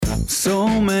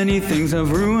So many things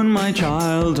have ruined my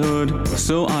childhood,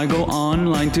 so I go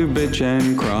online to bitch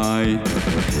and cry.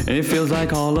 It feels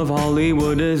like all of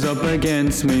Hollywood is up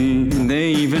against me. They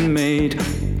even made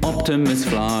Optimus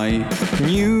fly.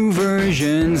 New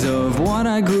versions of what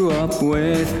I grew up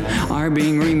with are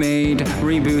being remade,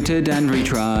 rebooted and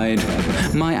retried.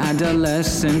 My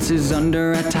adolescence is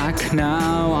under attack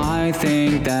now. I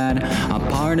think that a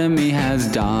part of me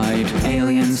has died.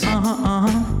 Aliens,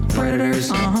 Predators,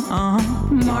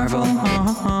 Marvel,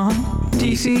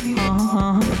 DC,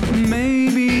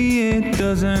 maybe it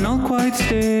doesn't all quite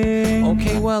stay.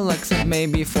 Okay, well, except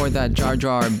maybe for that Jar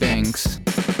Jar Binks.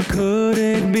 Could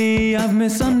it be I've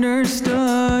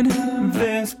misunderstood?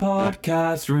 This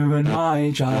podcast ruined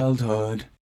my childhood.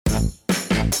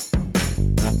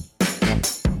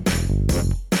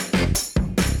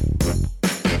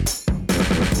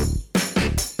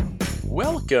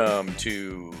 Welcome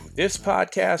to This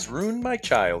Podcast Ruined My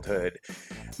Childhood.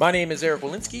 My name is Eric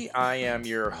Walensky. I am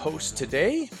your host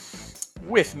today.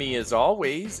 With me as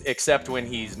always, except when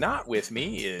he's not with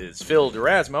me, is Phil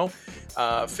Durasmo.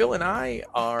 Phil and I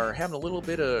are having a little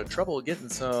bit of trouble getting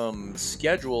some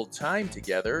scheduled time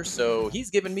together, so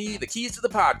he's given me the keys to the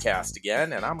podcast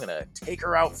again, and I'm going to take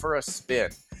her out for a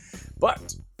spin.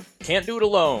 But can't do it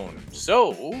alone.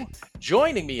 So,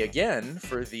 joining me again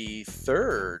for the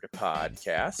third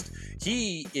podcast,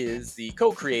 he is the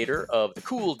co-creator of the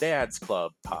Cool Dads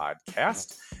Club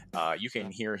podcast. You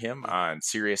can hear him on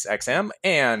SiriusXM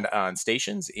and on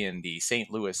stations in the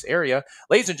St. Louis area.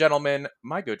 Ladies and gentlemen,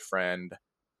 my good friend,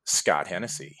 Scott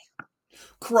Hennessy.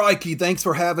 Crikey, thanks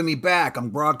for having me back. I'm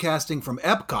broadcasting from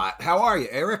Epcot. How are you,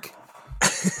 Eric?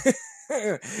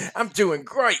 I'm doing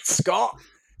great, Scott.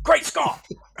 Great Scott!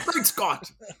 Great Scott!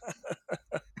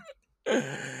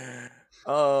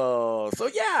 So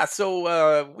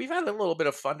we've had a little bit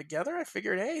of fun together. I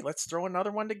figured, hey, let's throw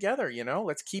another one together,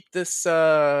 let's keep this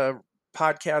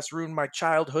podcast Ruined My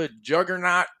Childhood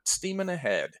juggernaut steaming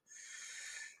ahead.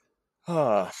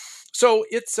 So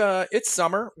it's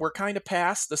summer. We're kind of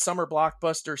past the summer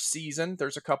blockbuster season.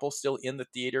 There's a couple still in the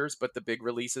theaters, but the big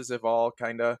releases have all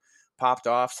kind of popped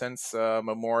off since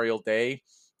Memorial Day.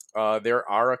 There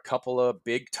are a couple of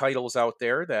big titles out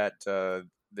there that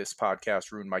this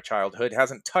podcast Ruined My Childhood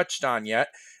hasn't touched on yet.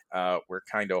 We're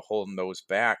kind of holding those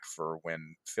back for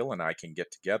when Phil and I can get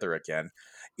together again.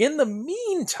 In the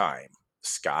meantime,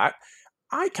 Scott,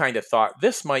 I kind of thought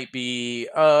this might be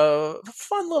a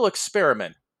fun little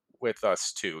experiment with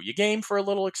us two. You game for a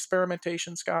little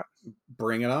experimentation, Scott?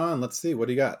 Bring it on. Let's see. What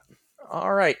do you got?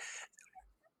 All right.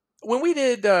 When we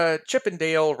did Chip 'n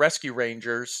Dale Rescue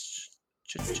Rangers...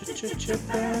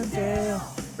 Chippendale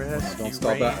Rescue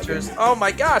Rangers. Oh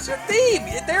my gosh, a theme!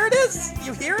 There it is!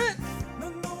 You hear it?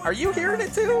 Are you hearing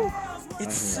it too?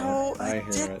 It's so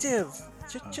addictive. I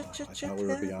thought we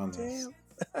were beyond this.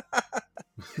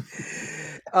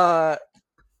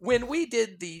 When we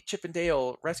did the Chip 'n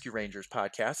Dale Rescue Rangers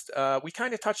podcast, we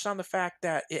kind of touched on the fact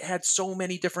that it had so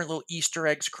many different little Easter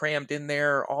eggs crammed in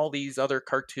there, all these other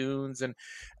cartoons and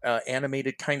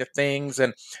animated kind of things.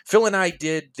 And Phil and I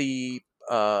did the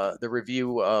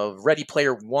review of Ready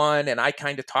Player One, and I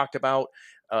kind of talked about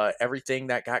everything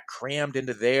that got crammed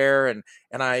into there, and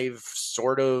I've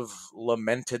sort of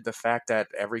lamented the fact that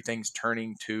everything's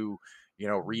turning to,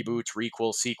 reboots,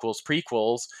 requels, sequels,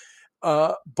 prequels.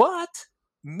 But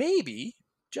maybe,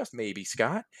 just maybe,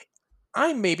 Scott,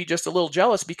 I'm maybe just a little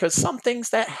jealous because some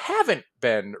things that haven't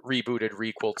been rebooted,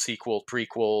 requeled, sequeled,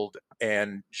 prequeled,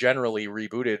 and generally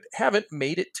rebooted haven't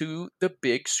made it to the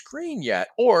big screen yet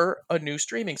or a new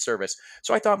streaming service.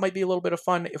 So I thought it might be a little bit of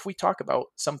fun if we talk about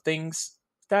some things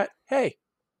that, hey,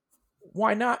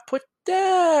 why not put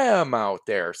them out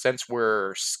there since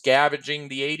we're scavenging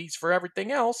the 80s for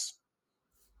everything else?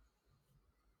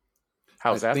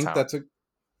 How's that sound?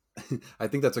 I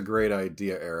think that's a great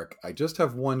idea, Eric. I just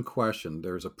have one question.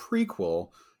 There's a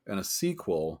prequel and a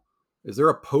sequel. Is there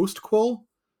a post-quill?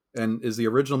 And is the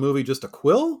original movie just a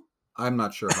quill? I'm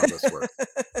not sure how this works.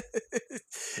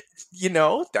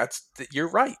 You're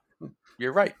right.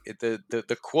 You're right.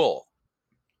 The quill.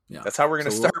 Yeah. That's how we're going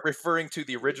to start referring to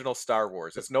the original Star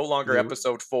Wars. It's no longer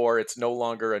Episode 4. It's no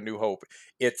longer A New Hope.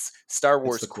 It's Star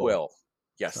Wars Quill.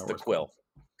 Yes, Star Wars Quill.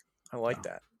 I like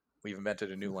that. We've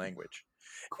invented a new language.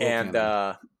 Cool, and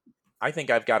I think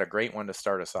I've got a great one to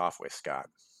start us off with, Scott.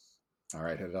 All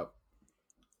right, hit it up.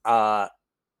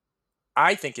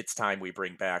 I think it's time we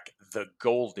bring back The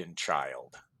Golden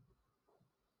Child.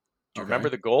 Do you remember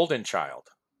The Golden Child?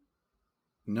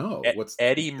 No. What's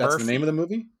Eddie Murphy? That's the name of the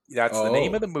movie? That's the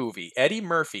name of the movie. Eddie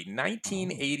Murphy,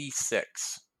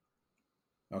 1986.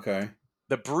 Okay.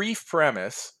 The brief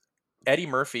premise, Eddie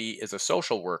Murphy is a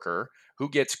social worker who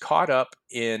gets caught up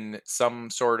in some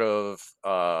sort of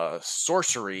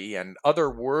sorcery and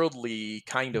otherworldly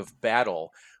kind of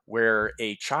battle where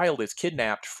a child is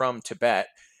kidnapped from Tibet,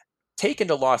 taken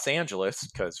to Los Angeles,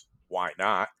 because why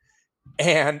not?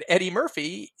 And Eddie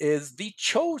Murphy is the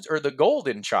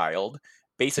golden child,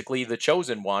 basically the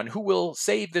chosen one, who will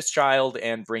save this child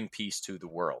and bring peace to the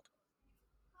world.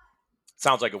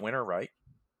 Sounds like a winner, right?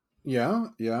 Yeah,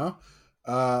 yeah.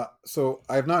 So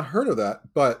I've not heard of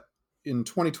that, but in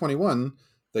 2021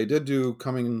 they did do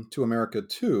Coming to America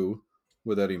 2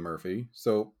 with Eddie Murphy.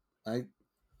 So I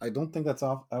don't think that's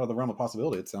out of the realm of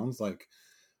possibility. It sounds like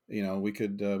we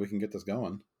can get this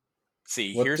going.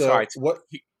 See, What here's why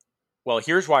what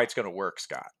here's why it's going to work,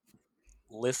 Scott.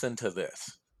 Listen to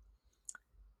this.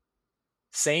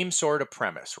 Same sort of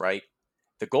premise, right?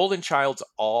 The golden child's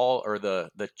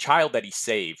the child that he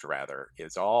saved rather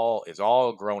is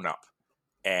all grown up,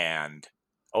 and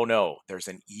oh no, there's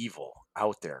an evil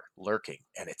out there lurking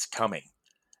and it's coming.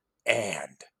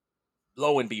 And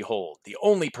lo and behold, the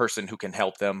only person who can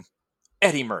help them,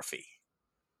 Eddie Murphy.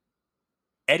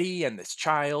 Eddie and this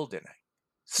child and a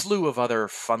slew of other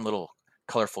fun little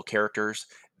colorful characters.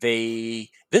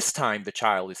 This time the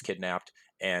child is kidnapped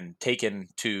and taken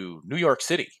to New York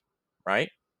City, right?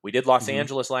 We did Los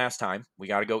Angeles last time. We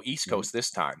got to go East Coast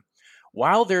this time.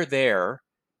 While they're there,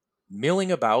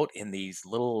 milling about in these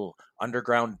little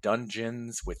underground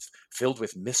dungeons filled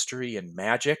with mystery and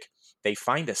magic, they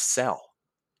find a cell.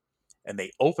 And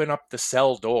they open up the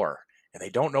cell door, and they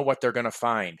don't know what they're going to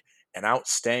find. And out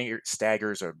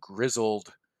staggers a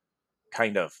grizzled,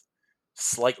 kind of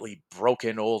slightly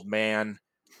broken old man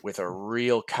with a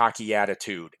real cocky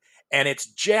attitude. And it's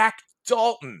Jack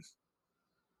Dalton.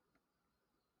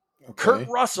 Okay. Kurt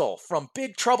Russell from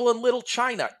Big Trouble in Little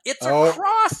China. It's a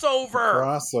crossover.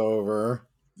 Crossover.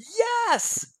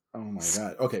 Yes. Oh my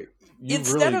God. Okay.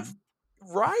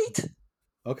 Right?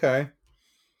 Okay.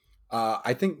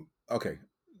 I think, okay.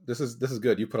 This is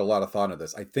good. You put a lot of thought into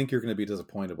this. I think you're going to be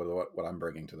disappointed with what I'm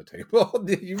bringing to the table.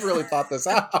 You've really thought this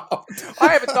out. I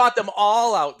haven't thought them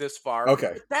all out this far.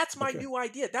 Okay. That's my new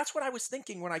idea. That's what I was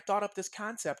thinking when I thought up this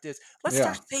concept is let's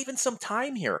start saving some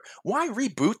time here. Why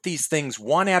reboot these things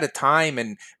one at a time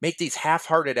and make these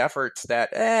half-hearted efforts that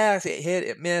it hit,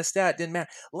 it missed, that didn't matter.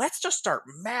 Let's just start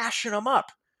mashing them up.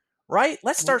 Right?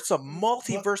 Let's start some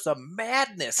multiverse of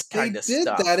madness kind of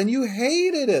stuff. They did that, and you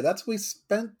hated it. That's what we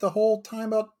spent the whole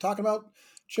time talking about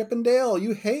Chip and Dale.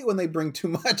 You hate when they bring too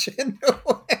much into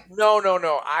it. No.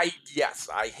 I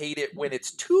hate it when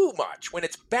it's too much, when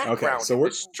it's background and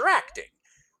distracting.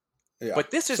 Yeah.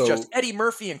 But this is just Eddie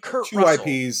Murphy and Kurt Russell.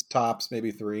 2 IPs, tops,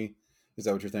 maybe 3. Is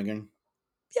that what you're thinking?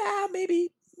 Yeah, maybe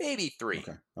 3.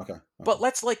 Okay. But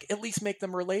let's at least make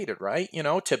them related, right?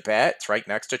 Tibet's right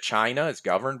next to China. It's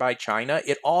governed by China.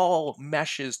 It all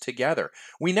meshes together.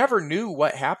 We never knew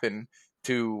what happened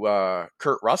to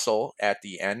Kurt Russell at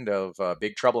the end of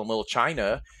Big Trouble in Little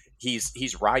China.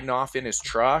 He's riding off in his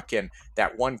truck, and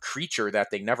that one creature that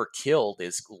they never killed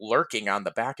is lurking on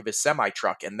the back of his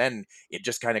semi-truck, and then it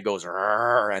just kind of goes,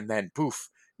 and then poof,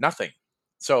 nothing.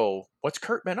 So what's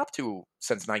Kurt been up to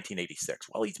since 1986?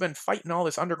 Well, he's been fighting all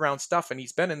this underground stuff, and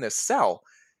he's been in this cell,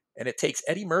 and it takes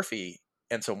Eddie Murphy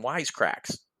and some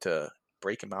wisecracks to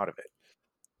break him out of it.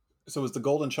 So is The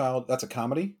Golden Child, that's a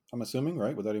comedy, I'm assuming,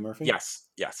 right, with Eddie Murphy? Yes.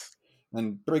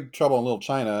 And Big Trouble in Little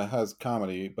China has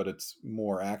comedy, but it's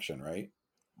more action, right?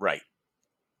 Right.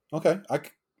 Okay,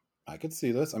 I could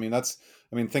see this.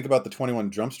 Think about the 21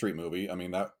 Jump Street movie.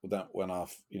 That went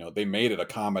off, they made it a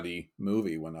comedy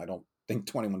movie when I don't think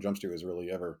 21 Jump Street was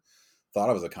really ever thought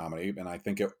of as a comedy, and I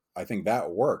think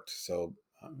that worked. So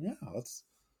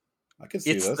I could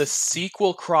see this. It's the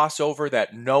sequel crossover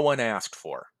that no one asked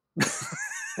for.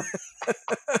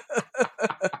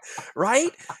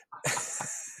 Right?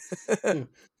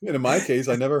 In my case,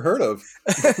 I never heard of.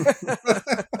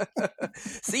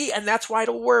 See, and that's why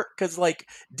it'll work, because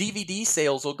DVD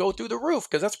sales will go through the roof,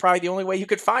 because that's probably the only way you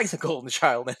could find The Golden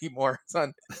Child anymore. It's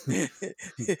on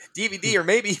DVD or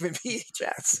maybe even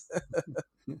VHS.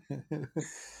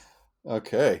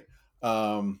 Okay.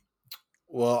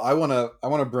 Well, I want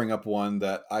to bring up one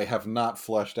that I have not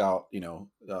fleshed out,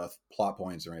 plot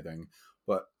points or anything,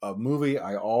 but a movie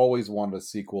I always wanted a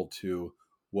sequel to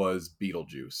was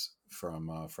Beetlejuice from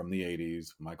the 80s.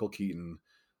 Michael Keaton,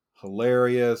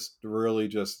 hilarious, really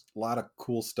just a lot of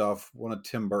cool stuff. One of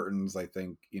Tim Burton's, I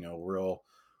think,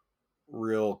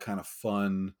 real kind of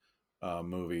fun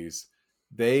movies.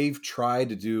 They've tried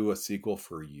to do a sequel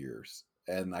for years,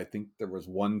 and I think there was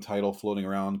one title floating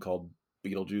around called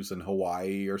Beetlejuice in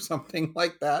Hawaii or something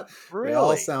like that. Really? They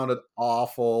all sounded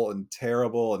awful and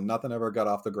terrible, and nothing ever got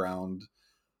off the ground.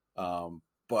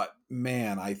 But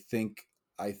man, I think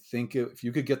if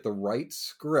you could get the right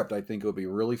script, I think it would be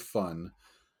really fun.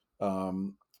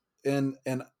 And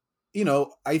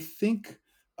I think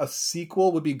a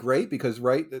sequel would be great because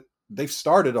they've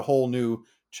started a whole new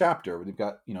chapter. They've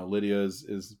got Lydia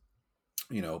is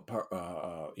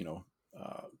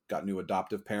got new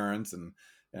adoptive parents and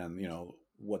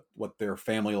what their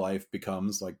family life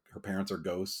becomes. Like her parents are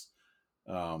ghosts.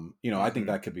 I think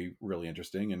that could be really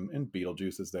interesting, and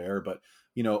Beetlejuice is there, but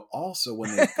also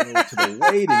when they go to the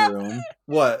waiting room,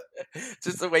 what?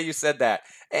 Just the way you said that,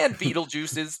 and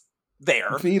Beetlejuice is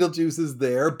there. Beetlejuice is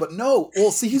there, but no.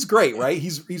 Well, see, he's great, right?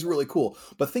 He's really cool.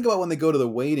 But think about when they go to the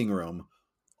waiting room,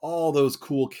 all those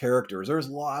cool characters. There's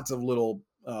lots of little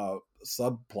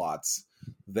subplots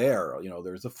there.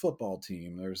 There's a football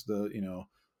team. There's the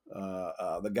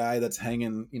guy that's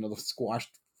hanging, the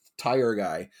squashed tire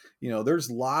guy. There's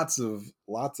lots of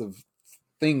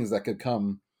things that could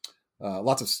come,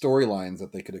 lots of storylines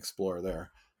that they could explore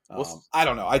there. I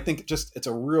don't know. I think it's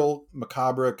a real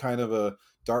macabre kind of a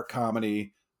dark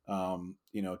comedy.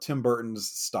 Tim Burton's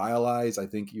stylized. I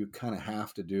think you kind of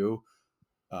have to do.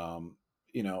 What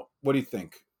do you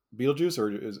think? Beetlejuice, or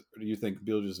do you think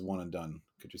Beetlejuice is one and done?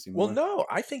 Could you see more? Well, no,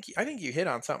 I think you hit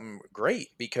on something great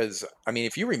because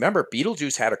if you remember,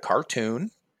 Beetlejuice had a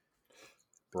cartoon.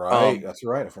 Right, that's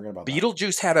right. I forgot about that.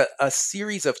 Beetlejuice had a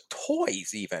series of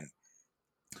toys even.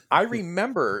 I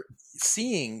remember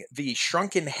seeing the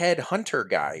Shrunken Head Hunter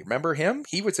guy. Remember him?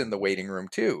 He was in the waiting room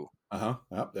too.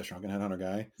 Yep, the Shrunken Head Hunter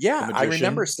guy. Yeah, I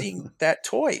remember seeing that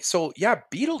toy. So yeah,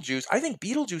 Beetlejuice. I think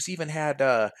Beetlejuice even had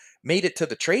made it to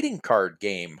the trading card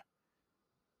game.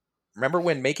 Remember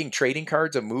when making trading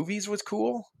cards of movies was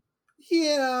cool?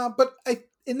 Yeah, but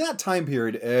in that time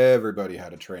period, everybody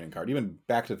had a trading card. Even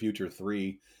Back to the Future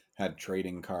 3 had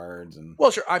trading cards. And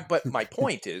well, sure. But my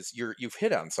point is, you've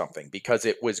hit on something because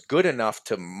it was good enough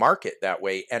to market that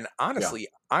way. And honestly,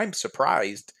 I'm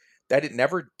surprised that it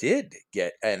never did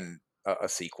get a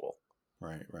sequel.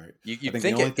 Right. You I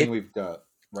think the only thing we've got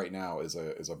right now is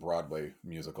a Broadway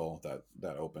musical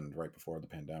that opened right before the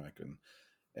pandemic,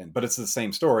 but it's the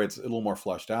same story. It's a little more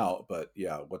fleshed out. But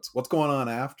yeah, what's going on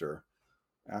after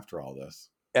all this?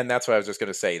 And that's what I was just going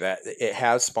to say, that it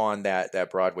has spawned that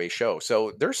Broadway show.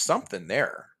 So there's something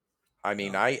there. I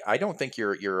don't think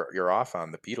you're off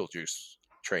on the Beetlejuice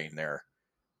train there.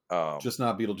 Just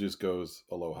not Beetlejuice Goes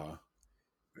Aloha.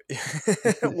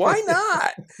 Why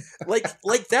not?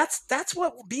 Like that's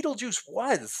what Beetlejuice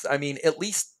was. At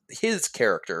least his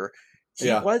character, he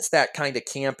was that kind of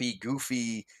campy,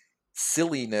 goofy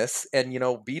silliness, and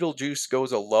Beetlejuice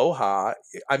Goes Aloha.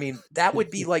 That would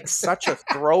be like such a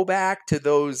throwback to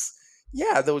those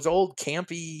old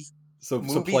campy movies.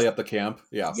 So play up the camp.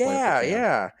 Yeah.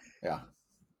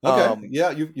 Okay.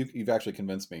 You've actually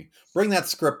convinced me. Bring that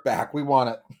script back. We want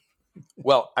it.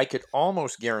 Well, I could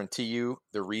almost guarantee you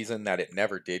the reason that it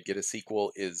never did get a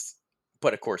sequel is,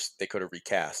 but of course they could have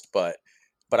recast, but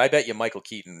I bet you Michael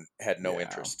Keaton had no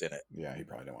interest in it. Yeah, he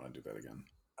probably didn't want to do that again.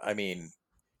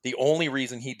 The only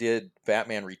reason he did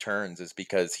Batman Returns is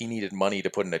because he needed money to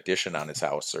put an addition on his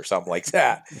house or something like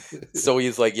that. So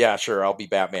he's like, yeah, sure, I'll be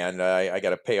Batman. I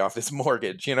got to pay off this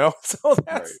mortgage, So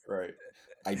that's right.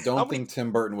 I don't think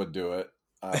Tim Burton would do it.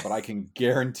 But I can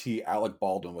guarantee Alec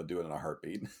Baldwin would do it in a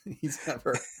heartbeat. He's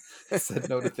never said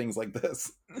no to things like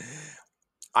this.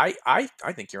 I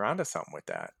think you're onto something with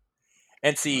that.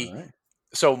 And see, right.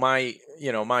 So my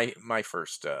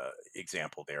first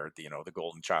example there, the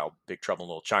Golden Child, Big Trouble in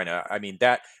Little China. I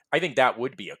think that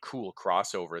would be a cool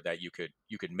crossover that you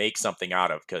could make something out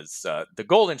of, because the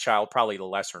Golden Child, probably the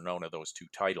lesser known of those two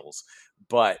titles,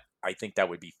 but I think that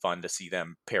would be fun to see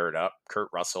them paired up. Kurt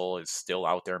Russell is still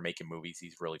out there making movies.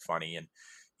 He's really funny. And,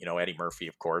 Eddie Murphy,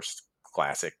 of course,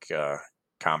 classic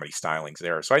comedy stylings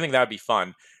there. So I think that would be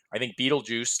fun. I think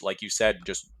Beetlejuice, like you said,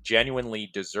 just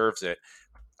genuinely deserves it.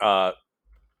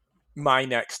 My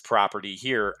next property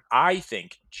here, I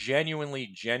think genuinely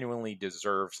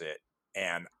deserves it.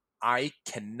 And I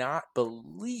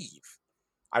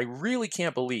really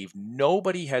can't believe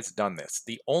nobody has done this.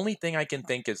 The only thing I can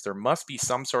think is there must be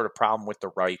some sort of problem with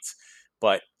the rights.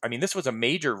 But this was a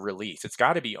major release. It's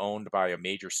got to be owned by a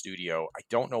major studio. I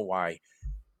don't know why.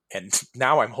 And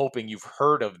now I'm hoping you've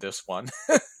heard of this one.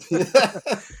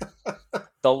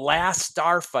 The Last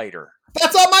Starfighter.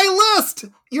 That's on my list.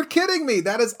 You're kidding me.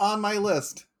 That is on my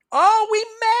list. Oh, we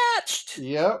matched.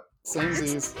 Yep.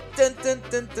 Samesies. Dun, dun,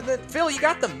 dun, dun, dun. Phil, you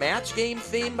got the Match Game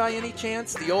theme by any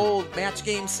chance? The old Match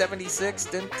Game 76?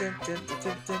 Dun, dun, dun, dun,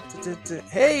 dun, dun, dun, dun.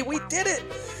 Hey, we did it.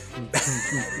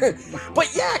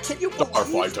 But yeah, can you believe?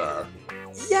 Starfighter.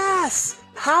 Yes.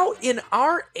 How in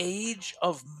our age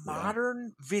of Yeah.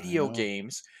 modern I video know.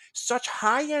 games, such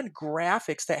high-end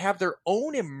graphics that have their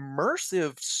own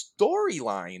immersive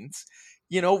storylines,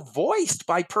 voiced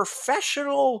by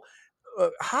professional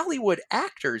Hollywood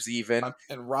actors even.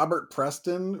 And Robert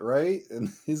Preston, right?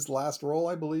 In his last role,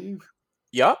 I believe.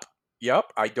 Yup.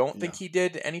 I don't think Yeah. he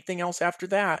did anything else after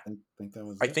that. I think that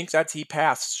was I it. think he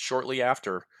passed shortly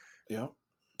after. Yeah.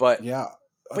 But Yeah.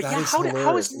 but That yeah, is how is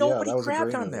hilarious. Yeah, nobody that was a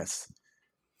grabbed great on movie. this?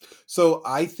 So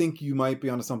I think you might be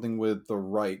onto something with the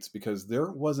rights, because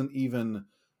there wasn't even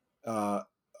uh,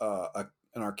 an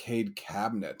arcade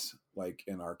cabinet like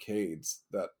in arcades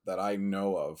that I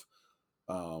know of.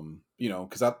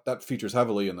 Because that features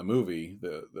heavily in the movie.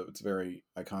 It's very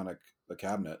iconic, the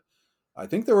cabinet. I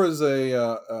think there was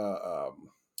an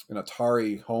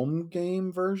Atari home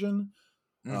game version.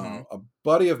 Mhm. A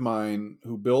buddy of mine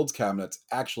who builds cabinets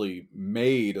actually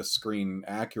made a screen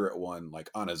accurate one,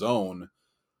 like on his own,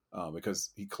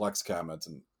 because he collects cabinets,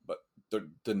 but there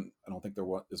didn't. I don't think there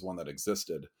is one that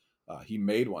existed. He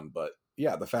made one, but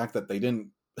yeah, the fact that they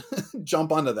didn't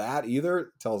jump onto that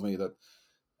either tells me that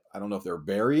I don't know if they're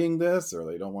burying this or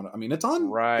they don't want to. I mean, it's on. They've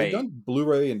Right. done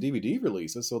Blu-ray and DVD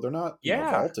releases, so they're not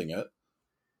Yeah. vaulting it.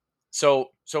 So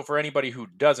for anybody who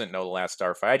doesn't know The Last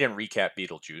Starfighter, I didn't recap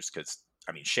Beetlejuice because,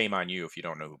 I mean, shame on you if you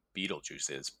don't know who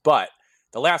Beetlejuice is. But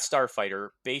The Last Starfighter,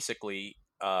 basically,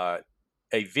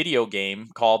 a video game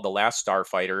called The Last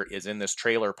Starfighter is in this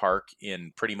trailer park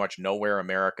in pretty much nowhere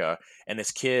America. And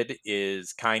this kid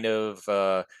is kind of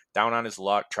down on his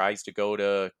luck, tries to go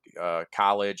to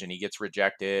college, and he gets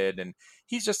rejected. And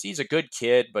he's a good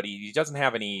kid, but he doesn't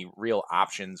have any real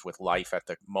options with life at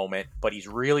the moment. But he's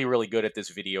really, really good at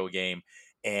this video game,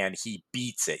 and he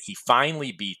beats it. He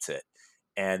finally beats it.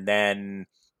 And then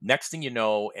next thing you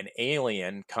know, an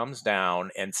alien comes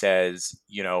down and says,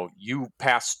 you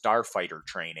passed starfighter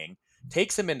training,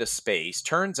 takes him into space.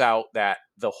 Turns out that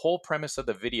the whole premise of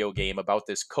the video game about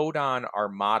this Codon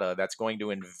armada that's going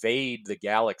to invade the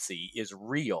galaxy is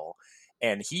real.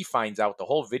 And he finds out the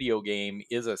whole video game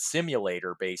is a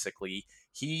simulator, basically.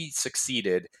 He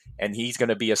succeeded, and he's going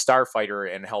to be a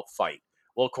starfighter and help fight.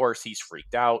 Well, of course, he's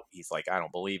freaked out. He's like, I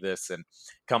don't believe this, and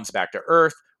comes back to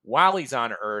Earth. While he's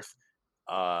on Earth,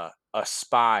 a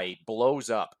spy blows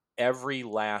up every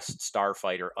last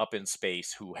starfighter up in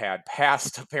space who had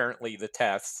passed apparently the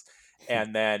tests,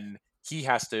 and then he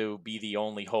has to be the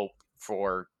only hope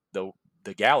for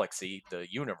the galaxy, the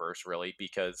universe, really,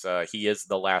 because he is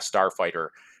the last starfighter.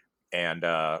 And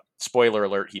spoiler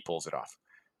alert, he pulls it off.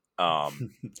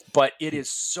 But it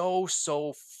is so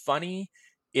funny.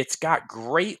 It's got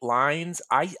great lines.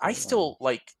 I still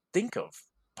think of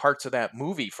parts of that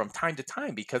movie from time to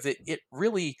time because it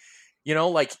really,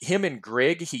 like him and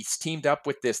Grig, he's teamed up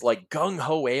with this like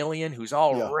gung-ho alien who's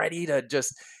all ready to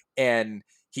just, and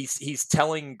he's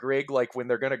telling Grig, like, when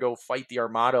they're going to go fight the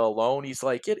armada alone, he's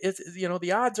like, it's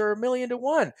the odds are 1,000,000 to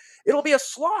 1. It'll be a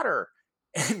slaughter.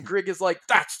 And Grig is like,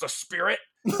 that's the spirit.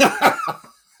 No,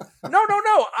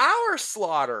 our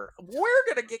slaughter. We're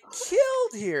going to get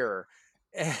killed here.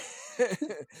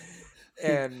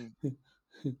 And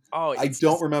I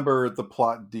don't remember the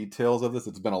plot details of this.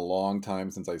 It's been a long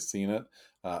time since I've seen it.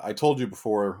 I told you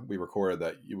before we recorded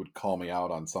that you would call me out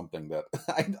on something that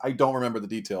I don't remember the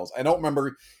details. I don't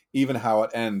remember even how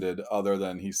it ended, other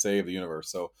than he saved the universe.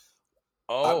 So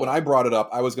when I brought it up,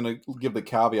 I was going to give the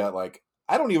caveat, like,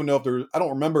 I don't even know I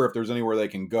don't remember if there's anywhere they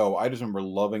can go. I just remember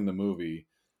loving the movie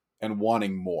and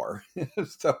wanting more.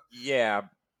 So yeah,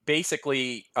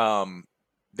 basically,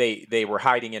 they were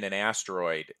hiding in an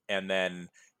asteroid, and then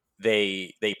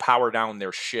they power down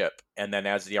their ship, and then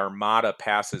as the armada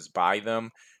passes by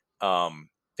them,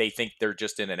 they think they're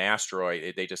just in an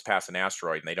asteroid. They just pass an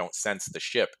asteroid, and they don't sense the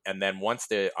ship. And then once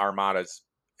the armada's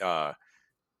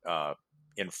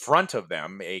in front of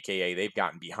them, aka they've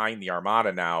gotten behind the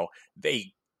armada now,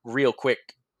 they real quick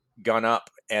gun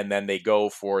up, and then they go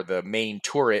for the main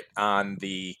turret on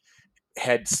the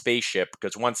head spaceship,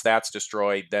 because once that's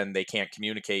destroyed, then they can't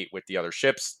communicate with the other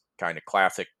ships. Kind of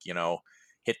classic,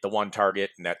 hit the one target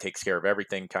and that takes care of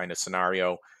everything kind of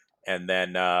scenario. And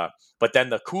then but then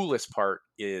the coolest part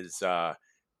is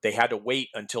they had to wait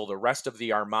until the rest of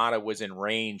the armada was in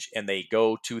range, and they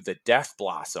go to the Death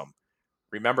Blossom.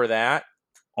 Remember that?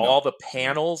 No. All the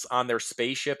panels on their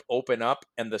spaceship open up,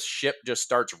 and the ship just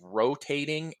starts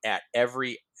rotating at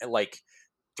every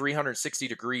 360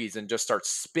 degrees and just starts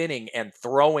spinning and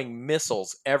throwing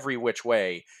missiles every which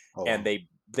way. Oh. And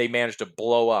they managed to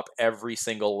blow up every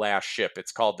single last ship.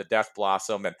 It's called the Death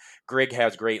Blossom, and Grig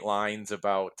has great lines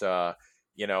about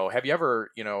have you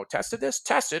ever, tested this?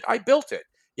 Test it. I built it.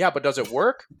 Yeah, but does it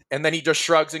work? And then he just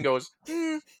shrugs and goes,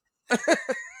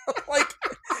 like,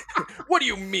 what do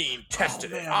you mean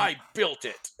tested it? man. I built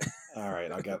it. All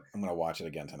right, I'm gonna watch it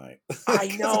again tonight. I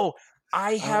know.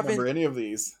 I I don't remember haven't. any of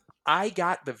these. I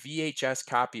got the VHS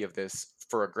copy of this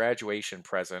for a graduation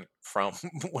present from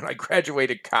when I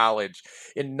graduated college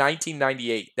in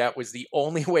 1998. That was the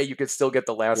only way you could still get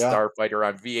The Last Yeah. Starfighter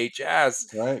on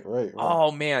VHS. Right.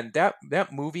 Oh man,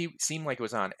 that movie seemed like it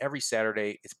was on every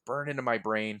Saturday. It's burned into my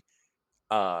brain.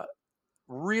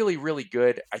 Really, really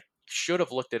good. I should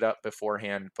have looked it up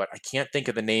beforehand, but I can't think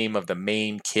of the name of the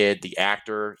main kid, the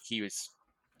actor. He was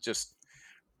just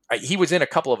he was in a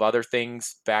couple of other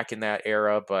things back in that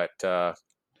era, but You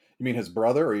mean his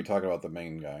brother, or are you talking about the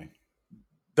main guy?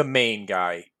 the main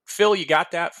guy. Phil, you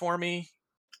got that for me?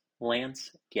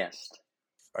 Lance Guest.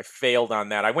 I failed on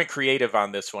that. I went creative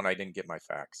on this one. I didn't get my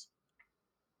facts.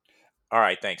 All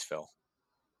right, thanks, Phil.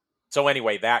 So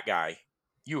anyway, that guy,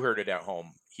 you heard it at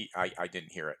home. I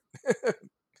didn't hear it.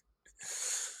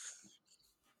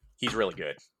 He's really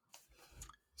good.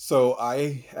 So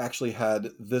I actually had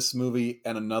this movie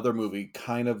and another movie,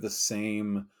 kind of the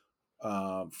same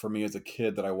for me as a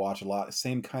kid that I watched a lot.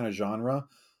 Same kind of genre.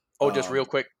 Oh, just real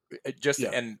quick,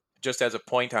 yeah. and just as a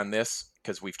point on this,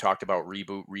 because we've talked about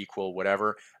reboot, requel,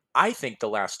 whatever. I think The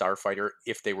Last Starfighter,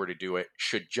 if they were to do it,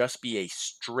 should just be a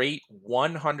straight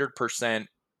 100%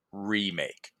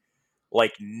 remake.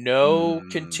 Like no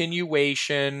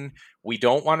continuation. We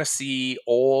don't want to see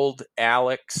old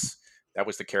Alex. That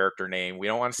was the character name. We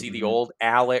don't want to see the old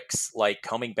Alex like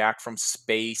coming back from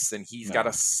space, and he's got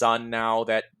a son now.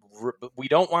 That we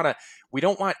don't want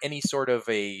any sort of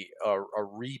a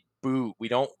reboot. We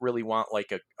don't really want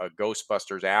like a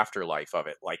Ghostbusters afterlife of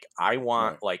it. Like I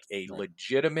want like a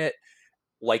legitimate.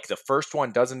 Like the first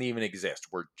one doesn't even exist.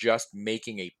 We're just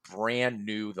making a brand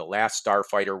new The Last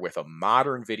Starfighter with a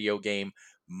modern video game,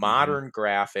 modern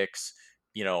graphics,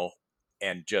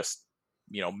 and just,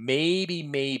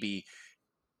 maybe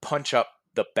punch up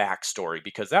the backstory,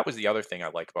 because that was the other thing I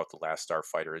like about The Last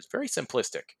Starfighter is very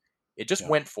simplistic. It just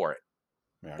went for it.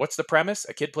 Yeah. What's the premise?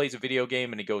 A kid plays a video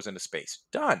game and he goes into space.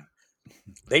 Done.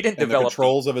 They didn't develop. The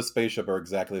controls of a spaceship are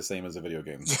exactly the same as a video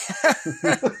game.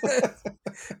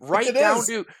 right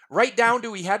down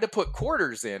to he had to put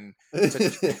quarters in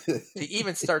to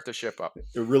even start the ship up.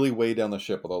 It really weighed down the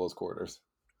ship with all those quarters.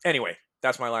 Anyway,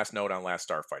 that's my last note on Last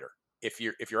Starfighter. If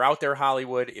you're out there,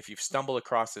 Hollywood, if you've stumbled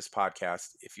across this podcast,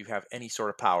 if you have any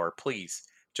sort of power, please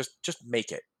just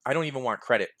make it. I don't even want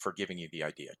credit for giving you the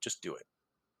idea. Just do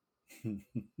it.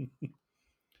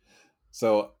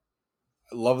 So.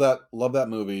 Love that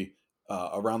movie.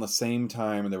 Around the same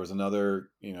time, there was another,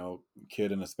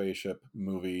 kid in a spaceship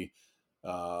movie.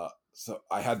 So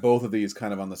I had both of these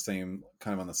kind of on the same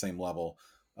level.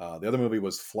 The other movie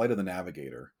was Flight of the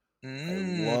Navigator.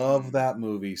 I love that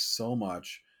movie so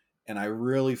much, and I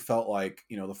really felt like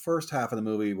the first half of the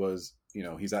movie was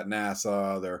he's at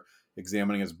NASA, they're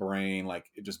examining his brain, like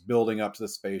just building up the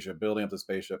spaceship, and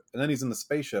then he's in the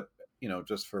spaceship,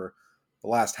 just for the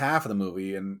last half of the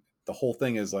movie, and the whole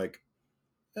thing is like,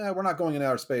 we're not going into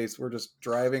outer space. We're just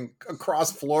driving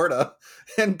across Florida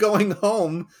and going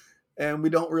home. And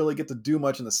we don't really get to do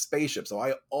much in the spaceship. So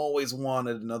I always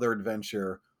wanted another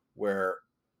adventure where,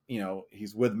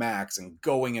 he's with Max and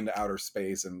going into outer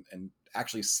space and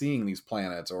actually seeing these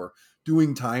planets or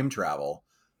doing time travel.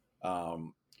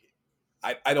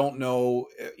 I don't know,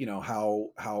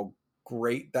 how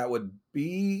great that would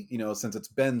be, since it's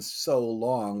been so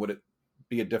long. Would it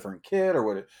be a different kid, or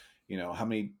would it, how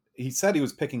many? He said he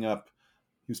was picking up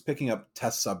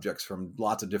test subjects from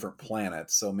lots of different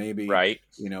planets, so maybe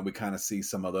we kind of see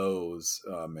some of those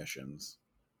missions.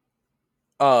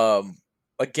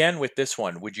 Again, with this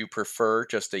one, would you prefer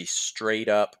just a straight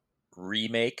up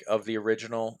remake of the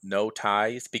original, no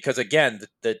ties? Because again,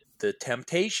 the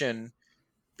temptation,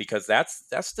 because that's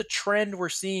the trend we're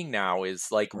seeing now, is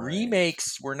like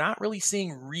remakes. We're not really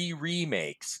seeing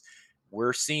remakes.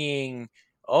 We're seeing,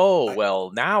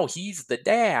 well, now he's the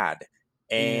dad.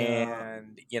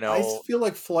 And, I feel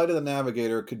like Flight of the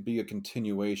Navigator could be a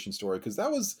continuation story, because that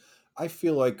was, I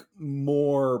feel like,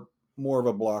 more of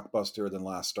a blockbuster than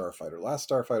Last Starfighter. Last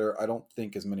Starfighter, I don't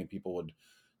think as many people would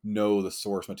know the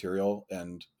source material.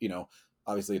 And,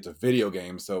 obviously it's a video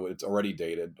game, so it's already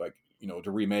dated. Like,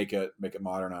 to remake it, make it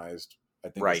modernized, I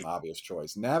think is an obvious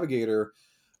choice. Navigator,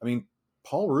 I mean,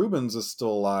 Paul Rubens is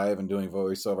still alive and doing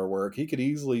voiceover work. He could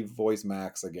easily voice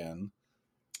Max again.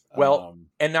 Well,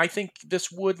 and I think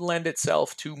this would lend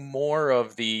itself to more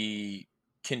of the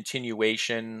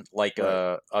continuation, like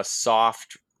a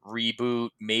soft reboot,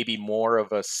 maybe more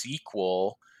of a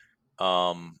sequel.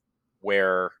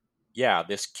 where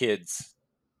this kid's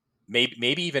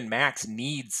maybe even Max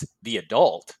needs the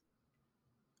adult,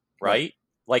 right?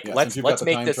 Like Yeah, let's since you've got the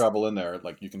make time this travel in there,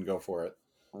 like you can go for it.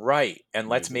 right, and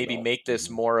let's Use maybe adult. make this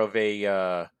more of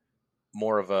a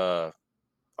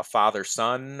father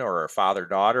son or a father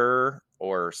daughter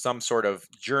or some sort of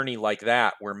journey like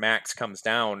that, where Max comes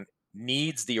down,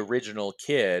 needs the original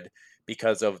kid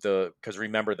because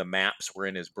remember, the maps were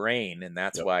in his brain, and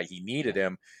that's Yep. why he needed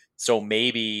him. So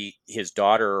maybe his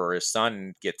daughter or his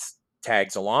son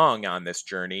tags along on this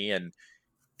journey, and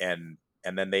then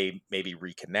they maybe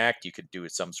reconnect. You could do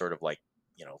some sort of, like,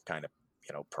 kind of,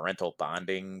 parental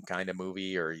bonding kind of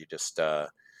movie, or you just I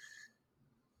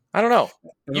don't know.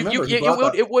 And remember, he brought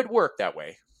that. It would work that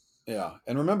way. Yeah,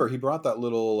 and remember, he brought that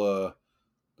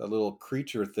little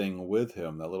creature thing with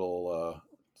him. That little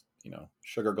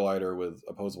sugar glider with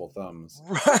opposable thumbs.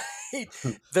 Right.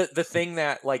 The thing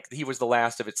that, like, he was the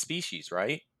last of its species,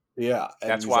 right? Yeah, and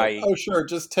That's he's why. like, oh, sure,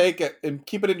 just take it and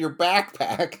keep it in your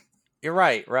backpack. You're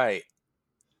right.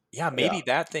 Yeah, maybe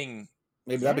that thing.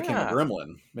 Maybe that became a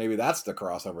gremlin. Maybe that's the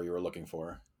crossover you were looking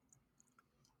for.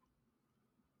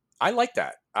 I like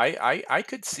that. I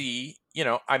could see,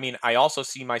 I mean, I also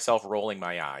see myself rolling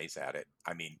my eyes at it.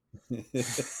 I mean,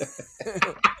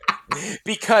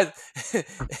 because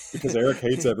Eric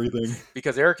hates everything.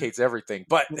 Because Eric hates everything.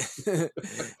 But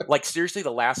like, seriously,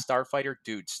 The Last Starfighter,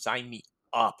 dude, sign me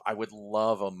up. I would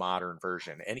love a modern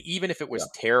version. And even if it was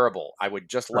terrible, I would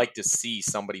just like to see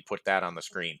somebody put that on the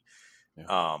screen.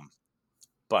 Yeah.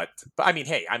 But I mean,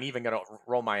 hey, I'm even going to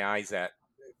roll my eyes at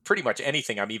pretty much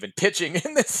anything I'm even pitching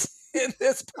in this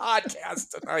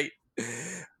podcast tonight.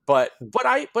 But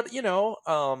it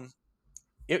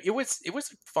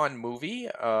was a fun movie.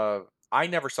 I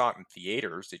never saw it in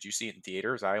theaters. Did you see it in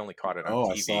theaters? I only caught it on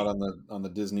TV. I saw it on the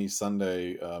Disney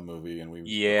Sunday movie, and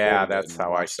we that's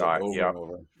how I saw it. Over and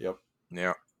over. Yep.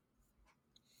 Yeah.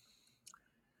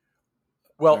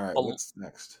 Well, all right, what's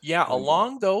next? Yeah,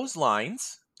 along those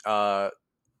lines,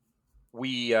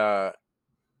 we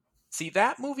see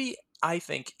that movie, I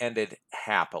think, ended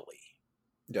happily.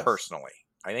 Yes. Personally,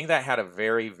 I think that had a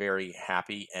very, very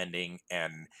happy ending,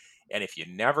 and if you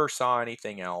never saw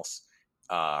anything else,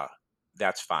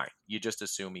 that's fine. You just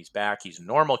assume he's back. He's a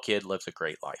normal kid, lives a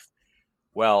great life.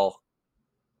 Well,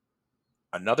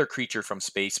 another creature from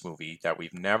space movie that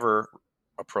we've never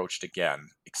approached again,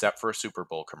 except for a Super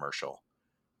Bowl commercial.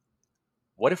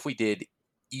 What if we did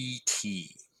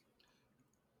E.T.?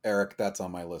 Eric, that's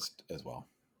on my list as well.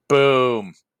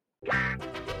 Boom.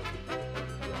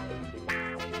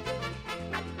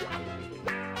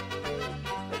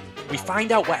 We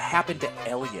find out what happened to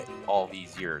Elliot all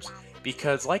these years.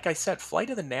 Because, like I said, Flight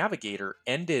of the Navigator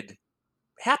ended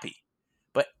happy.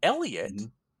 But Elliot,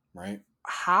 right?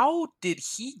 How did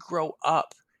he grow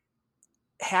up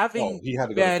having he had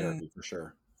to go to therapy for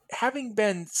sure. Having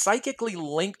been psychically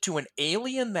linked to an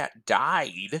alien that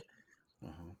died,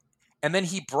 and then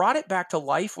he brought it back to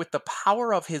life with the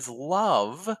power of his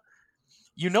love.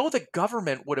 The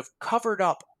government would have covered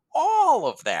up all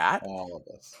of that. All of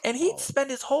this. And he'd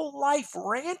spend his whole life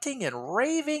ranting and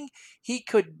raving. He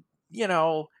could,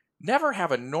 never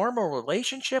have a normal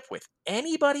relationship with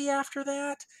anybody after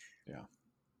that. Yeah.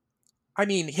 I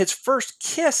mean, his first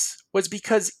kiss was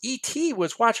because E.T.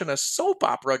 was watching a soap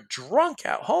opera drunk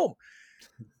at home.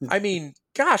 I mean,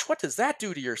 gosh, what does that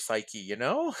do to your psyche,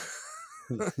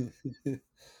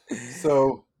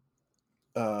 So,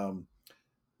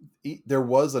 there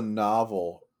was a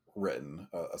novel written,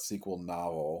 a sequel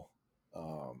novel.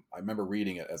 I remember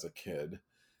reading it as a kid,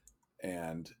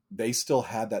 and they still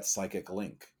had that psychic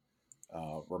link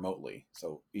remotely.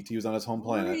 So E.T. was on his home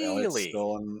planet, really? Elliot's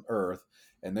still on Earth,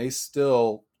 and they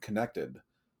still connected.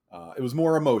 It was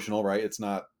more emotional, right? It's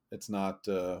not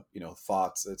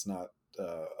thoughts. It's not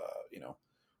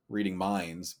reading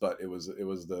minds, but it was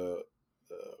the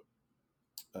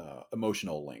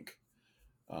emotional link.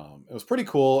 It was pretty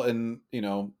cool, and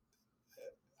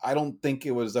I don't think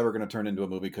it was ever going to turn into a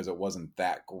movie because it wasn't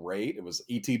that great. It was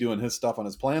E.T. doing his stuff on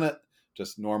his planet,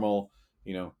 just normal,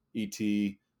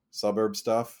 E.T. suburb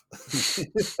stuff.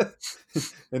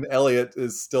 And Elliot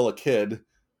is still a kid,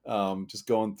 just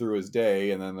going through his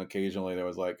day. And then occasionally there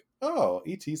was like, oh,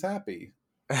 E.T.'s happy.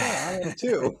 Yeah, I am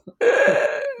too.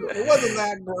 It wasn't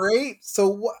that great.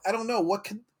 So I don't know.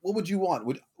 What would you want?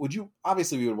 Would you,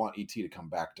 obviously we would want E.T. to come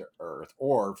back to Earth,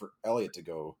 or for Elliot to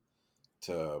go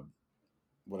to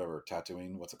whatever,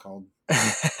 Tatooine, what's it called?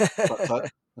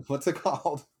 What's it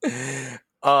called?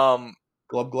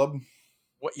 Glub.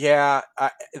 Yeah,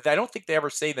 I don't think they ever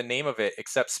say the name of it,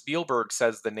 except Spielberg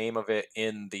says the name of it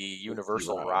in the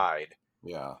Universal ride.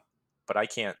 Yeah, but I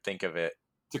can't think of it.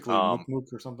 Particularly Mook Mook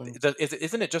or something.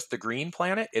 Isn't it just the Green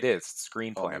Planet? It is. It's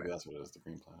Green Planet. Maybe that's what it is, the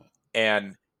Green Planet.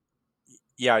 And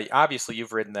yeah, obviously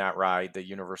you've ridden that ride, the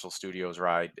Universal Studios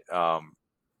ride.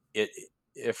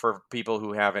 If for people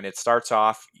who haven't, it starts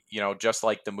off, just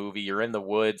like the movie. You're in the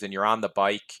woods and you're on the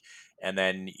bike, and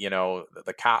then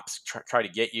the cops try to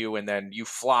get you, and then you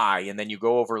fly, and then you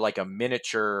go over like a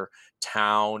miniature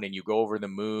town, and you go over the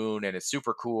moon, and it's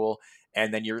super cool.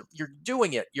 And then you're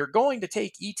doing it. You're going to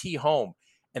take ET home,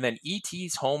 and then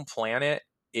ET's home planet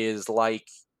is like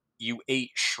you ate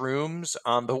shrooms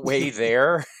on the way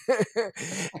there.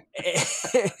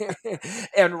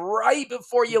 And right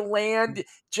before you land,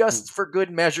 just for good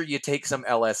measure, you take some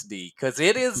LSD, because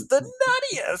it is the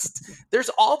nuttiest. There's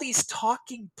all these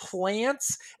talking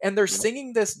plants, and they're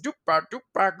singing this doopa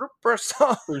doopa doopa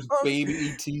song. There's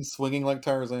baby ET swinging like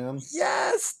Tarzan.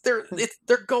 Yes, they're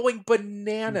going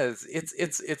bananas.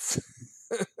 It's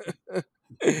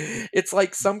it's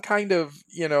like some kind of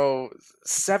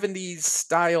 70s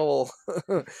style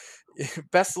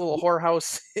best little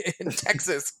whorehouse in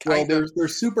Texas. They're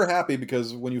super happy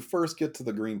because when you first get to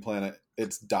the Green Planet,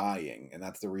 it's dying, and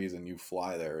that's the reason you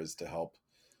fly there, is to help.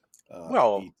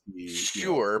 ET,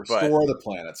 sure, restore the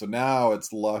planet. So now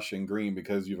it's lush and green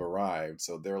because you've arrived.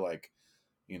 So they're like,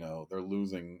 they're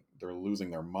losing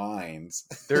their minds.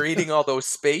 They're eating all those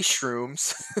space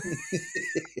shrooms.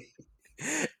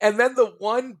 And then the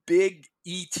one big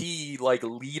ET like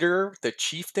leader, the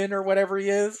chieftain or whatever he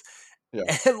is.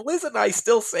 Yeah. And Liz and I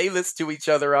still say this to each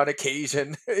other on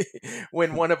occasion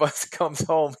when one of us comes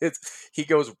home. He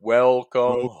goes,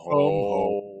 "Welcome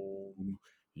home.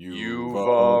 You've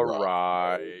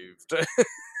arrived."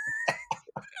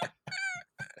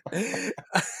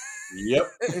 Yep.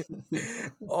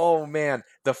 Oh man,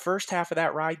 the first half of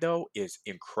that ride though is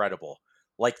incredible.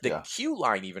 Like the queue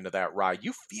line even to that ride,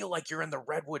 you feel like you're in the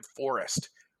redwood forest.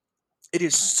 It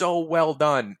is so well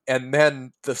done. And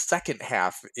then the second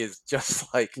half is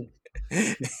just like,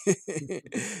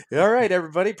 all right,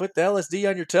 everybody, put the LSD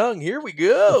on your tongue. Here we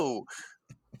go.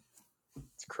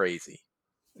 It's crazy.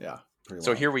 Yeah.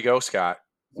 So here we go, Scott.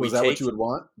 Was that what you would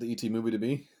want the ET movie to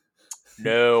be?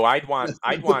 No, I'd want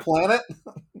the planet.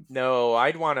 No,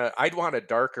 I'd want a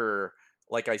darker.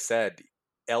 Like I said,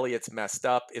 Elliot's messed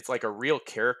up. It's like a real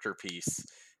character piece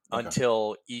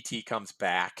until ET comes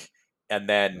back, and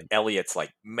then Elliot's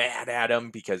like mad at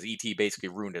him because ET basically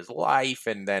ruined his life,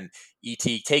 and then ET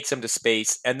takes him to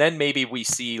space, and then maybe we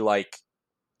see like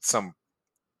some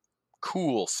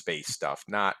cool space stuff,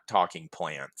 not talking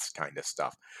plants kind of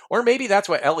stuff. Or maybe that's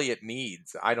what Elliot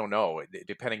needs. I don't know,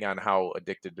 depending on how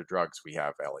addicted to drugs we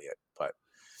have Elliot. But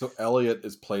so Elliot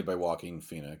is played by Joaquin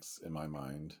Phoenix in my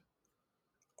mind.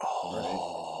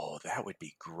 Oh, right? That would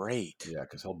be great. Yeah,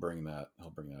 because he'll bring that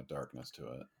darkness to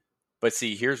it. But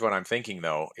see, here's what I'm thinking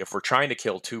though. If we're trying to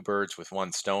kill two birds with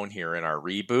one stone here in our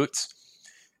reboots,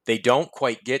 they don't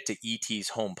quite get to ET's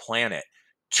home planet.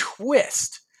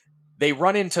 Twist. They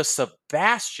run into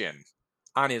Sebastian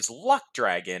on his luck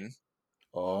dragon.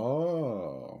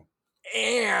 Oh.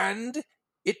 And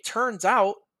it turns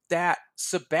out that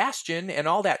Sebastian and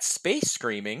all that space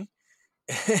screaming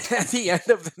at the end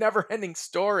of the never-ending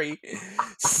story,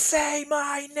 say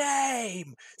my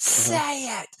name,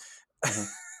 say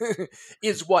it,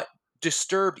 is what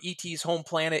disturbed ET's home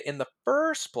planet in the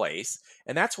first place.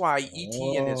 And that's why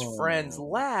ET and his friends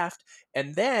left.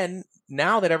 And then,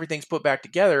 now that everything's put back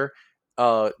together,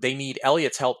 they need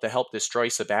Elliot's help to help destroy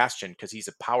Sebastian because he's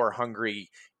a power-hungry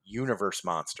universe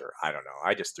monster. I don't know.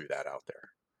 I just threw that out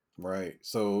there. Right.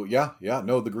 So,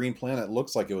 no, the Green Planet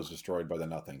looks like it was destroyed by the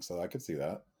Nothing, so I could see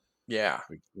that. Yeah.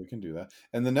 We can do that.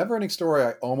 And the Neverending Story,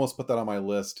 I almost put that on my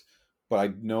list, but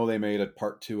I know they made it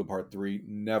part 2 and part 3.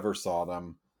 Never saw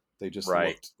them. They just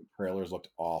the trailers looked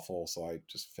awful, so I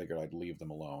just figured I'd leave them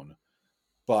alone.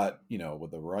 But, with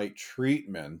the right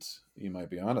treatment, you might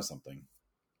be onto something.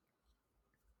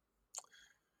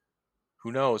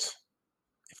 Who knows?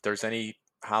 If there's any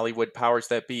Hollywood powers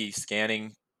that be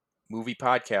scanning movie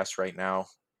podcasts right now,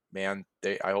 man,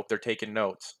 I hope they're taking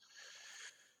notes.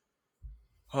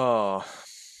 Oh,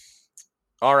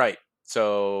 all right.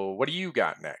 So what do you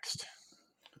got next?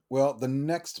 Well, the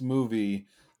next movie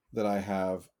that I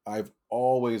have, I've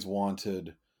always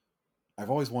wanted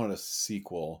a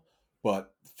sequel,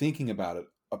 but thinking about it,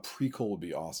 a prequel would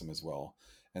be awesome as well.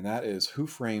 And that is Who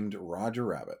Framed Roger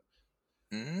Rabbit.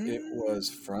 It was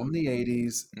from the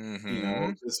 80s.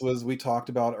 Mm-hmm. We talked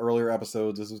about earlier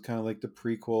episodes. This was kind of like the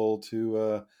prequel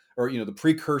to, the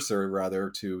precursor rather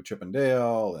to Chip and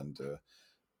Dale and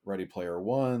Ready Player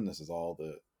One. This is all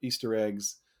the Easter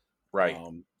eggs. Right.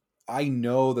 I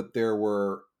know that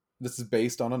this is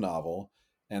based on a novel,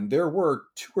 And there were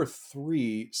 2 or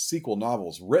 3 sequel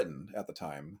novels written at the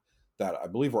time that I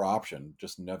believe were optioned,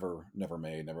 just never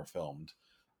made, never filmed.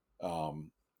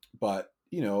 But,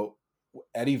 you know,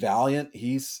 Eddie Valiant,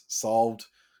 he's solved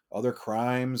other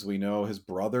crimes. We know his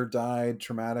brother died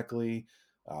traumatically.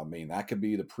 I mean, that could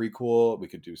be the prequel. We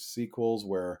could do sequels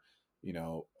where, you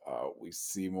know, we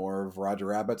see more of Roger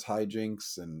Rabbit's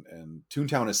hijinks, and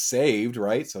Toontown is saved,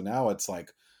 right? So now it's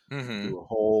like do a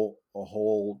whole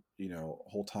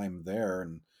time there,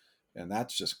 and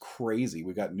that's just crazy.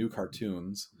 We got new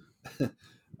cartoons. I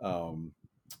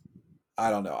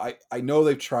don't know. I know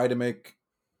they've tried to make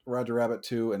Roger Rabbit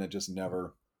 2, and it just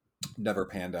never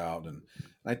panned out. And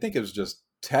I think it was just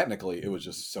technically it was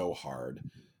just so hard.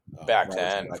 Back Robert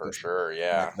then, Zemeckis- for sure,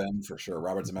 yeah. Back then, for sure.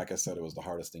 Robert Zemeckis said it was the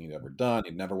hardest thing he'd ever done.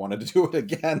 He never wanted to do it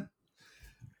again.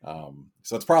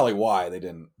 So it's probably why they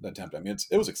didn't attempt it. I mean,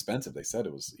 it was expensive. They said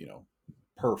it was, you know,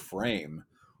 per frame,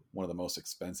 one of the most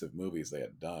expensive movies they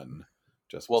had done.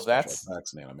 Just with special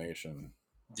effects and animation.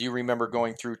 Do you remember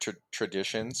going through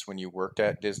traditions when you worked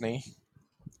at Disney?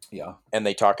 Yeah. And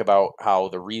they talk about how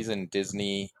the reason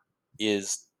Disney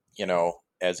is, you know,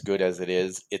 as good as it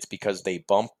is, it's because they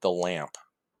bumped the lamp.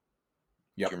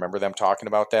 Yep. Do you remember them talking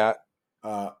about that?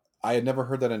 I had never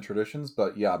heard that in traditions,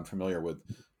 but yeah, I'm familiar with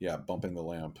bumping the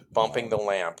lamp. Bumping the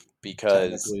lamp,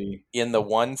 because in the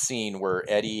one scene where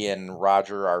Eddie and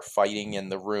Roger are fighting in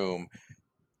the room,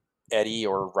 Eddie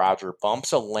or Roger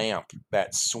bumps a lamp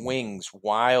that swings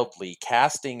wildly,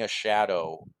 casting a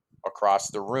shadow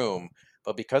across the room.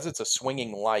 But because it's a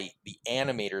swinging light, the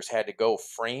animators had to go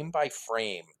frame by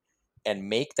frame and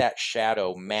make that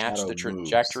shadow match the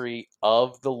trajectory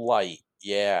of the light.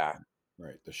 Yeah.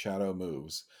 Right. The shadow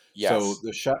moves. Yes. So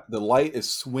the light is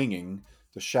swinging.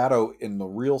 The shadow in the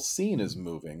real scene is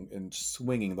moving and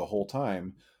swinging the whole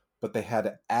time. But they had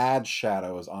to add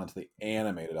shadows onto the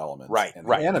animated elements. Right. And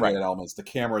the animated elements, the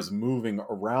camera is moving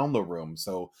around the room.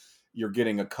 So you're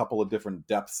getting a couple of different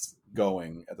depths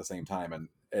going at the same time. And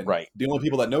the only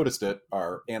people that noticed it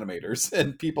are animators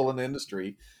and people in the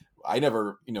industry. I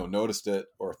never, noticed it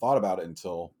or thought about it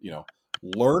until,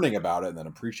 learning about it and then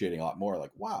appreciating a lot more. Like,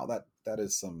 wow, that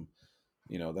is some,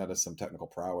 that is some technical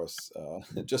prowess,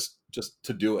 just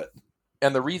to do it.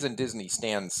 And the reason Disney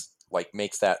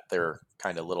makes that their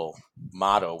kind of little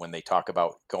motto when they talk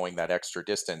about going that extra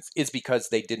distance is because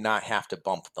they did not have to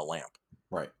bump the lamp.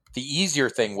 Right. The easier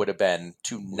thing would have been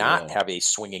to not have a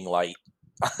swinging light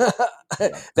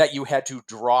that you had to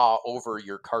draw over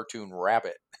your cartoon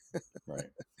rabbit. Right.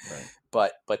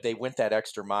 But they went that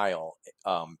extra mile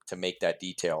to make that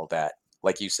detail that,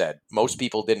 like you said, most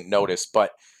people didn't notice,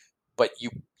 but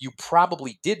you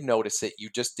probably did notice it. You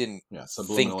just didn't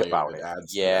think about it.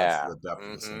 Adds to the depth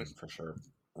of the scene, for sure.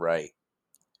 Right.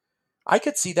 I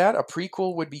could see that. A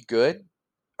prequel would be good.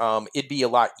 It'd be a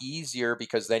lot easier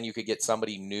because then you could get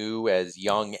somebody new as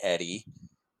young Eddie.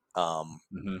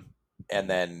 And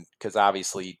then, because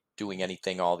obviously doing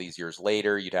anything all these years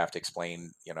later, you'd have to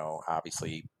explain,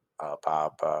 obviously,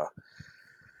 Bob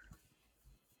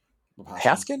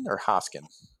Haskin or Hoskin?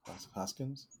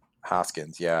 Hoskins?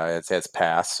 Hoskins, yeah. It says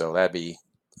pass, so that'd be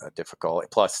difficult.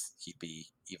 Plus, he'd be,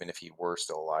 even if he were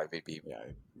still alive, he'd be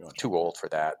too old for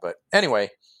that. But anyway,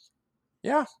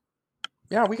 yeah,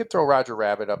 we could throw Roger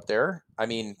Rabbit up there. I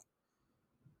mean,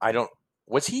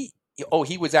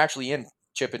 he was actually in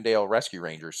Chip 'n Dale Rescue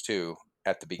Rangers too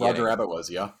at the beginning. Roger Rabbit was,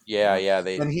 yeah. Yeah.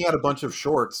 And he had a bunch of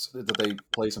shorts that they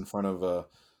place in front of,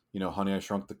 Honey, I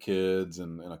Shrunk the Kids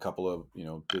and a couple of,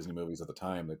 Disney movies at the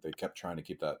time that they kept trying to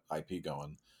keep that IP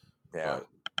going. Yeah. But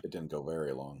it didn't go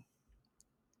very long.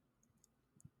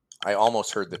 I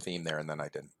almost heard the theme there and then I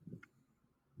didn't.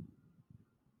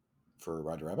 For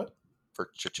Roger Rabbit? For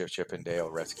Chip 'n Dale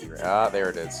Rescue. There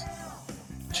it is.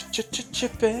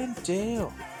 Chip 'n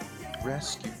Dale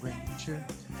Rescue Ranger.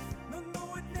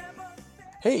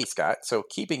 Hey, Scott. So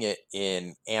keeping it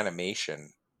in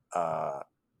animation,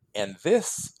 and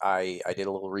this, I did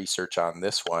a little research on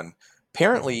this one.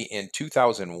 Apparently in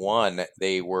 2001,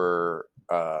 it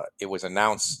was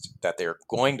announced that they're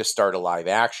going to start a live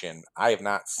action. I have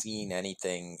not seen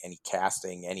anything, any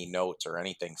casting, any notes or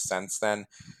anything since then.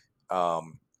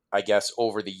 I guess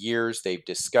over the years they've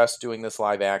discussed doing this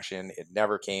live action. It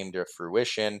never came to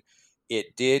fruition.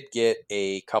 It did get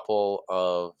a couple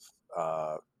of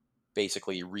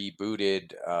basically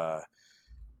rebooted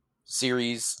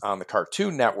series on the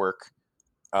Cartoon Network.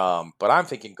 But I'm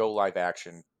thinking go live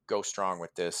action, go strong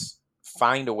with this,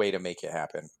 find a way to make it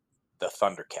happen. The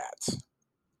Thundercats.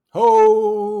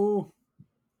 Oh!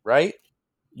 Right?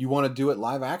 You want to do it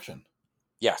live action?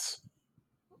 Yes.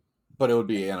 But it would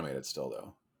be animated still,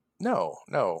 though.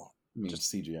 No. I mean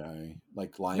Just CGI,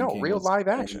 like Lion no King real was live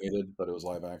action. animated, but it was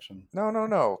live action.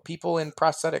 No. People in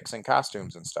prosthetics and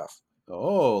costumes and stuff.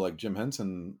 Oh, like Jim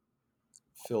Henson,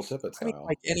 Phil Tippett I mean, style.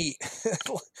 like any.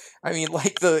 I mean,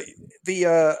 like the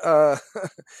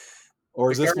Or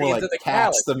the is this more Guardians like of the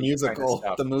Cats, the Galaxy kind of musical,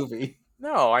 stuff. the movie?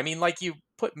 No, I mean like you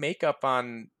put makeup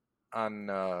on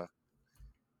the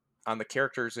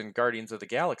characters in Guardians of the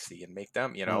Galaxy and make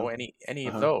them, Uh, any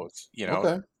of uh-huh. those,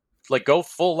 Okay. like go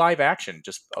full live action.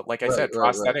 Just like I Right, said, right,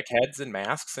 right. prosthetic heads and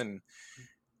masks and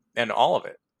all of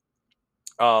it.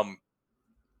 Um,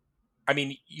 I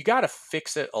mean, you got to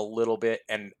fix it a little bit.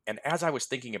 And as I was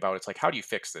thinking about it, it's like, how do you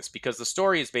fix this? Because the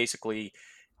story is basically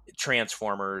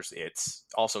Transformers. It's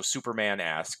also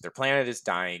Superman-esque. Their planet is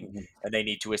dying, Mhm. and they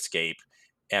need to escape.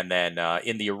 And then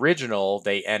in the original,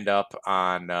 they end up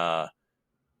on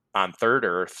Third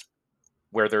Earth,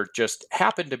 where there just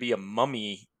happened to be a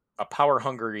mummy, a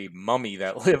power-hungry mummy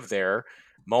that lived there,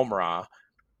 Momra,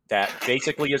 that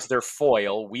basically is their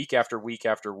foil week after week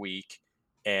after week,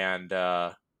 and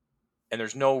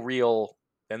there's no real.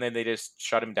 And then they just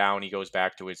shut him down. He goes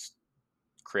back to his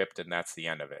crypt, and that's the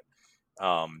end of it.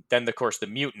 Then, of course, the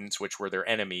mutants, which were their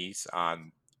enemies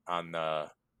on the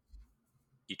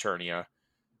Eternia,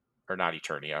 or not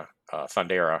Eternia,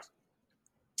 Thundera.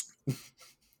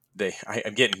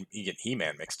 I'm getting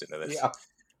He-Man mixed into this.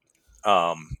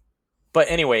 Yeah. But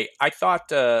anyway, I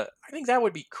thought I think that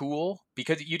would be cool,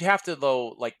 because you'd have to, though,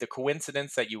 like the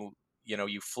coincidence that you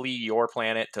flee your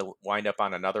planet to wind up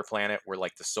on another planet where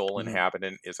like the sole Mhm.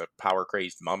 inhabitant is a power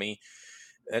crazed mummy.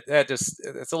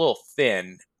 It's a little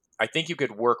thin. I think you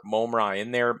could work Momra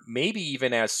in there, maybe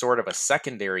even as sort of a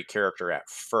secondary character at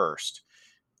first.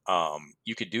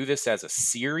 You could do this as a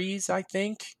series, I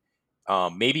think.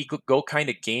 Maybe go kind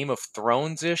of Game of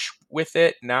Thrones ish with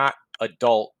it, not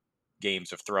adult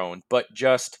Games of Thrones, but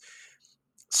just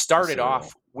started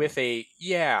off with a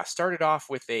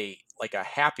like a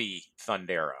happy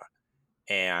Thundera,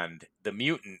 and the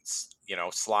mutants,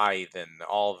 Slythe and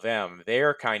all of them,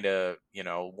 they're kind of,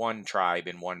 one tribe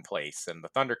in one place, and the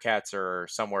Thundercats are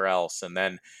somewhere else. And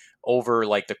then over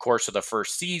like the course of the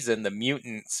first season, the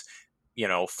mutants,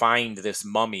 find this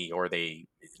mummy, or they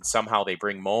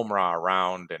bring Momra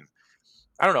around. And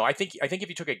I don't know. I think if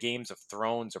you took a Games of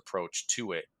Thrones approach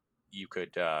to it, you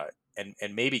could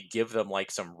and maybe give them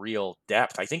like some real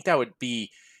depth. I think that would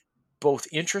be both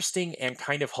interesting and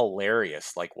kind of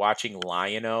hilarious, like watching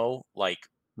Lion-O like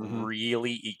Mhm.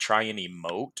 really try and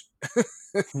emote.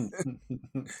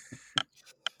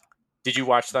 Did you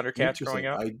watch Thundercats growing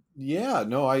Interesting.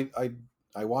 up?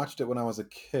 I watched it when I was a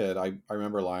kid. I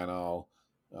remember Lionel,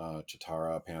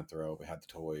 Chitara, Panthro. We had the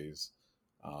toys.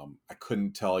 I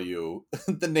couldn't tell you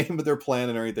the name of their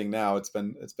planet or anything now. It's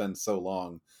been so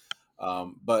long.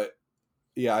 But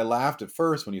yeah, I laughed at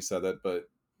first when you said that. But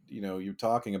you're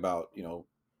talking about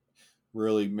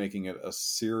really making it a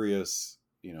serious,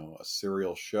 a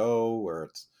serial show where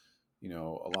it's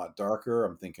a lot darker.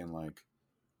 I'm thinking like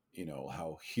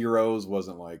how Heroes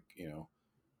wasn't like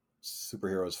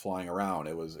superheroes flying around.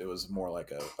 It was more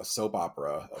like a soap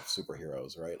opera of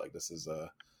superheroes, right? Like this is a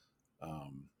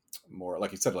more,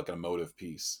 like you said, like an emotive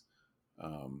piece.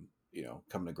 Coming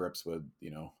to grips with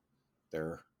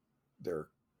their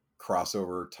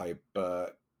crossover type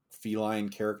feline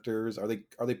characters. Are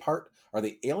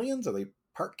they aliens? Are they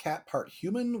part cat, part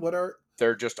human?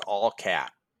 They're just all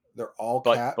cat, They're all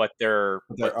but cat, but they're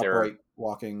they're upright,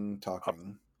 walking,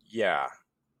 talking. Yeah,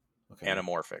 Okay.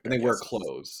 anamorphic. And they wear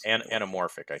clothes.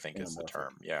 Anamorphic, I think, is the Anamorphic.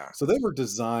 term. Yeah, So they were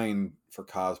designed for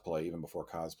cosplay even before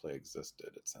cosplay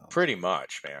existed. It sounds pretty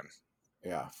much, man.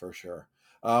 Yeah, for sure.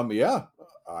 Yeah,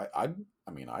 I'd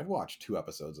watch 2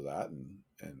 episodes of that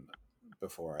and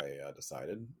before I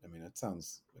decided. I mean, it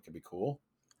could be cool.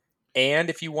 And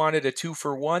if you wanted a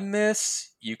 2-for-1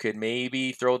 this, you could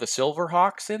maybe throw the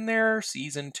Silverhawks in there,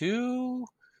 season 2.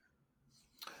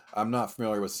 I'm not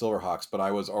familiar with Silverhawks, but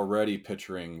I was already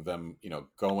picturing them,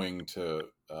 going to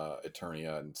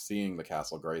Eternia and seeing the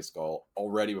Castle Grayskull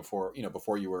already before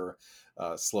you were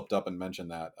slipped up and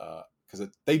mentioned that, because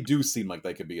they do seem like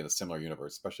they could be in a similar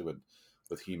universe, especially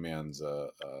with He-Man's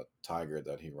tiger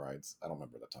that he rides. I don't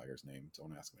remember the tiger's name.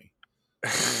 Don't ask me.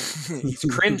 He's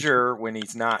Cringer when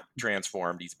he's not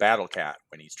transformed. He's Battle Cat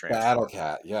when he's transformed. Battle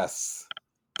Cat, yes.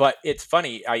 But it's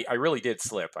funny. I really did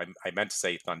slip. I meant to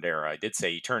say Thundera. I did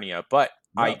say Eternia, but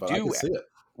I can see it.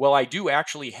 Well, I do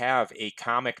actually have a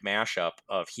comic mashup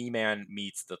of He-Man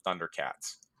meets the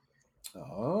Thundercats.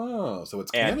 Oh, so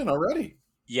it's canon already.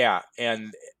 Yeah,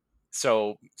 and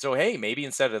so hey, maybe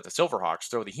instead of the Silverhawks,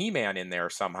 throw the He-Man in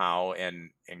there somehow, and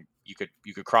you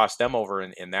could cross them over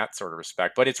in that sort of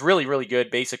respect. But it's really, really good.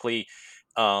 Basically,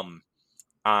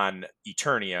 on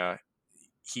Eternia,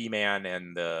 He-Man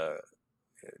and the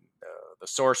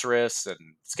Sorceress and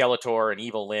Skeletor and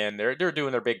Evil Lyn, they're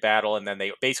doing their big battle, and then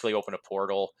they basically open a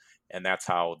portal, and that's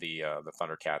how the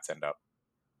Thundercats end up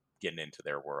getting into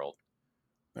their world.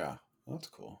 Yeah, that's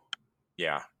cool.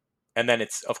 Yeah. And then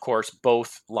it's, of course,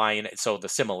 both Lion. So the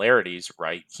similarities,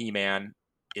 right? He-Man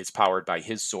is powered by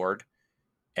his sword,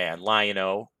 and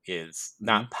Lion-O is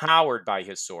not powered by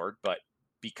his sword, but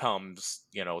becomes,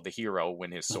 the hero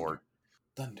when his sword.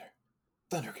 Thundercats.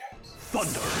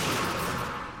 Thunder!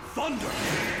 Thunder!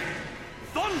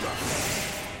 Thunder!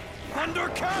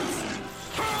 Thundercats!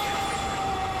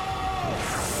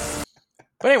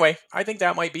 But anyway, I think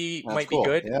that might be cool. be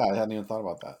good. Yeah, I hadn't even thought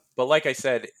about that. But like I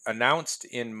said, announced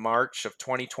in March of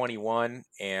 2021,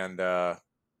 and I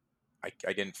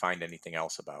didn't find anything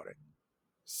else about it.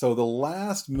 So the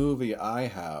last movie I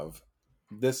have,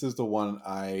 this is the one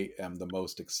I am the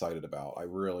most excited about.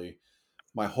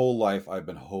 My whole life I've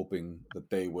been hoping that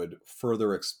they would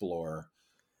further explore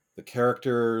the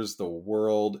characters, the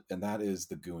world, and that is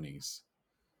The Goonies.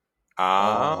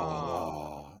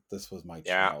 This was my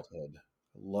childhood.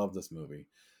 I love this movie.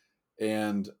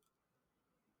 And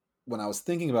when I was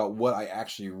thinking about what I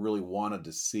actually really wanted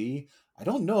to see, I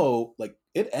don't know, like,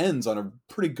 it ends on a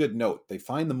pretty good note. They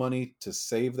find the money to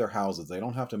save their houses. They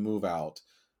don't have to move out.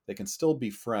 They can still be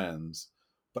friends.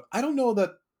 But I don't know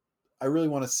that I really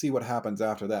want to see what happens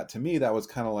after that. To me, that was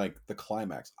kind of like the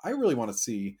climax. I really want to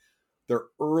see their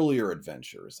earlier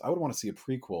adventures. I would want to see a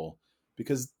prequel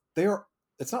because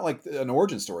it's not like an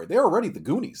origin story. They're already the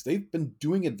Goonies. They've been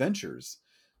doing adventures.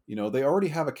 They already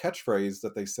have a catchphrase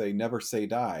that they say, never say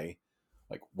die.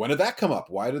 Like, when did that come up?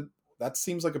 That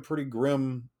seems like a pretty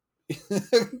grim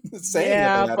saying.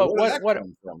 Yeah, but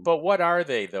what are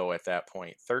they though at that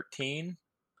point? 13?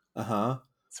 Uh-huh.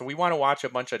 So we want to watch a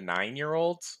bunch of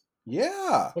 9-year-olds?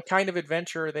 Yeah. What kind of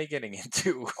adventure are they getting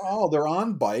into? Oh, they're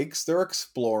on bikes. They're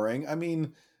exploring. I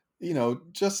mean,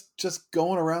 just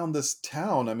going around this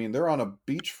town. I mean, they're on a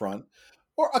beachfront.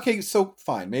 Or, okay, so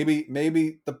fine.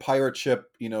 Maybe the pirate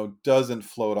ship, doesn't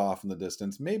float off in the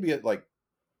distance. Maybe it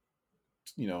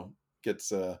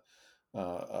gets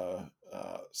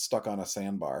stuck on a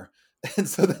sandbar. And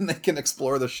so then they can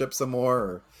explore the ship some more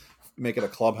or make it a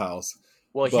clubhouse.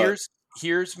 Well,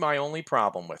 here's my only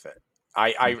problem with it.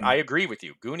 I agree with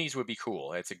you. Goonies would be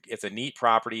cool. It's a neat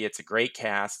property. It's a great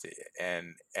cast,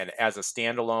 and as a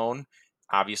standalone,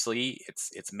 obviously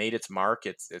it's made its mark.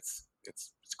 It's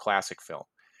classic film.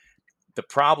 The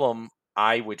problem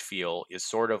I would feel is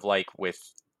sort of like with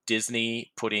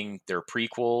Disney putting their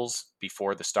prequels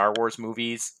before the Star Wars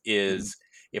movies is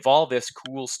if all this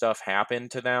cool stuff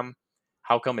happened to them,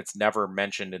 how come it's never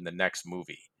mentioned in the next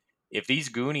movie? If these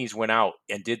Goonies went out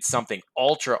and did something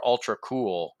ultra, ultra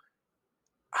cool,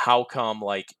 how come,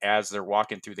 like, as they're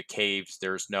walking through the caves,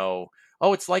 there's no,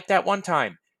 oh, it's like that one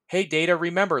time. Hey, Data,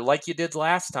 remember, like you did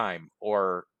last time.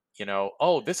 Or,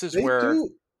 this is where...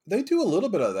 They do a little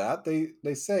bit of that.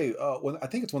 They say, I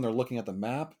think it's when they're looking at the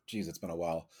map. Geez, it's been a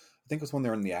while. I think it's when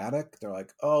they're in the attic. They're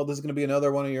like, oh, this is going to be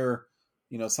another one of your,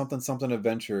 something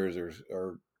adventures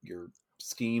or your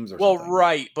schemes or something. Well,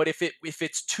 right. But if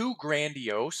it's too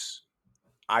grandiose,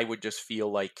 I would just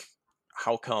feel like,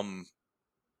 how come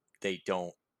they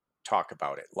don't talk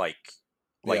about it? Like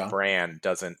Bran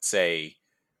doesn't say,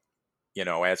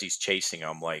 as he's chasing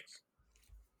him, like,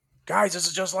 guys, this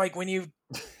is just like when you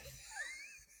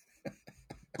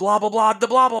blah, blah, blah, the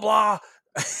blah, blah, blah.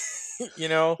 This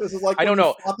is like, I don't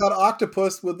know. That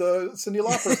octopus with the Cyndi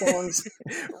Lauper songs.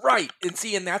 Right.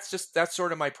 And that's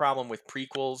sort of my problem with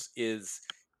prequels is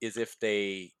if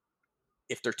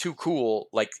they're too cool,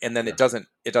 like, and then it doesn't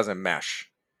mesh,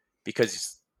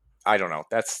 because I don't know.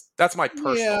 That's my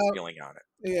personal feeling on it.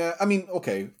 Yeah. I mean,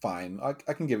 okay, fine.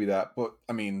 I can give you that. But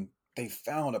I mean, they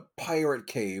found a pirate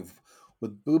cave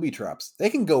with booby traps.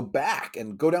 They can go back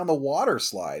and go down the water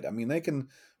slide. I mean, they can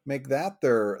make that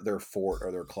their fort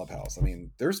or their clubhouse. I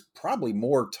mean, there's probably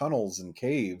more tunnels and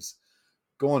caves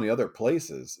going to other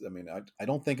places. I mean, I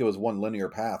don't think it was one linear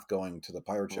path going to the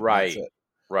pirate ship. Right.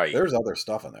 Right. There's other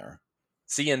stuff in there.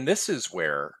 See, and this is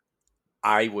where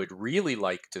I would really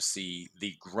like to see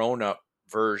the grown-up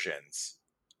versions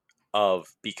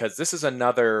because this is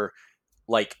another,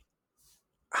 like,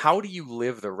 how do you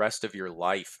live the rest of your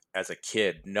life as a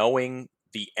kid knowing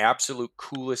the absolute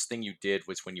coolest thing you did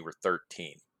was when you were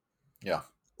 13? Yeah.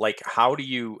 Like, how do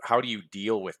you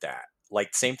deal with that?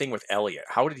 Like, same thing with Elliot.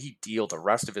 How did he deal the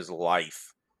rest of his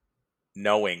life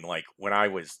knowing, like, when I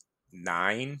was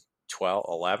 9, 12,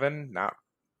 11, I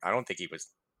don't think he was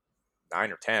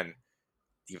 9 or 10.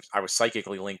 I was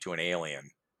psychically linked to an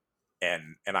alien,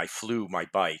 and I flew my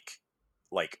bike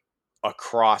like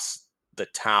across the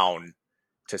town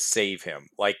to save him.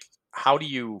 Like,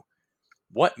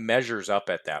 what measures up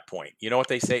at that point? You know what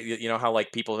they say, you know how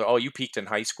like people, oh, you peaked in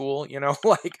high school, you know,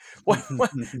 like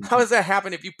what how does that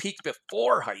happen if you peaked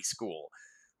before high school?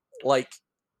 Like,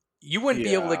 you wouldn't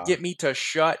be able to Yeah. get me to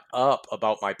shut up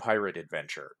about my pirate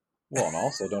adventure. Well, and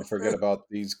also don't forget about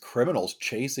these criminals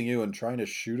chasing you and trying to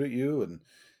shoot at you, and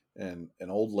an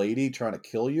old lady trying to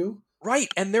kill you. Right.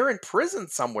 And they're in prison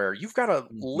somewhere. You've got to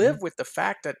live Mhm. with the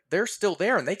fact that they're still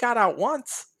there and they got out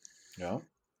once, Yeah.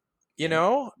 you Yeah.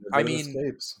 know? They're I good at mean,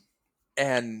 escapes.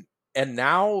 and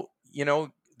now,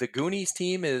 the Goonies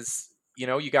team is,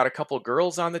 you got a couple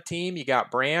girls on the team, you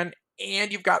got Bran,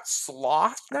 and you've got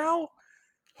Sloth now.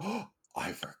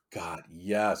 I forgot.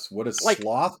 Yes. What is Like,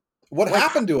 Sloth? What like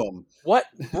happened to him? what?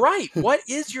 Right? What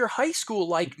is your high school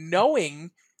like?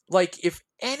 Knowing, like, if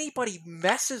anybody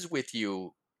messes with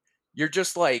you, you're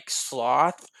just like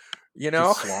Sloth, you Does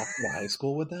know? Sloth go to high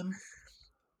school with them?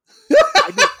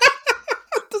 I mean,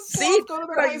 Does see Sloth go to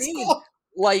what their I high mean? school?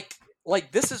 Like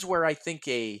this is where I think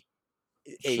a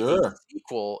Sure.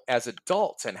 sequel as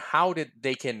adults, and how did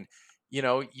they can,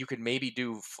 you could maybe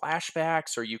do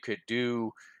flashbacks, or you could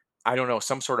do, I don't know,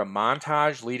 some sort of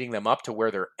montage leading them up to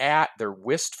where they're at. They're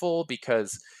wistful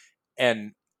because,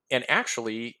 and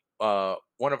actually,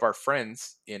 one of our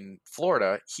friends in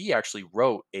Florida, he actually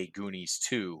wrote a Goonies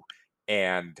 2,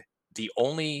 and the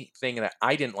only thing that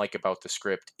I didn't like about the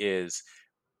script is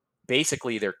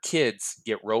basically their kids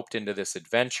get roped into this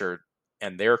adventure,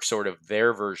 and they're sort of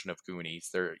their version of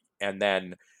Goonies. And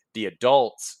then the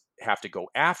adults have to go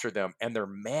after them, and they're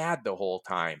mad the whole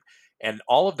time. And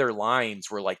all of their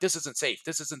lines were like, "This isn't safe.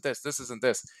 This isn't this. This isn't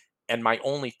this." And my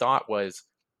only thought was,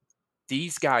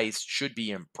 these guys should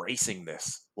be embracing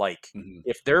this. Like, Mhm.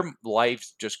 if their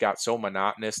lives just got so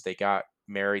monotonous, they got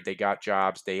married, they got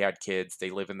jobs, they had kids, they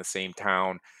live in the same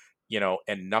town,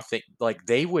 and nothing, like,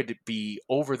 they would be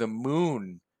over the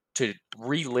moon to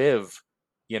relive,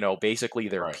 basically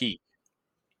their Right. peak.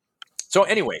 So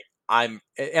Right. anyway, and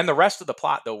the rest of the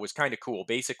plot though was kind of cool.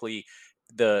 Basically,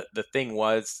 the thing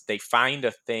was, they find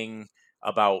a thing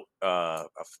about a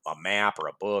map or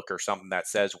a book or something that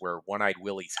says where One-Eyed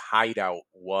Willie's hideout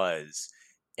was,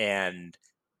 and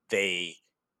they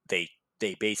they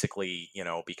they basically,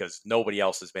 because nobody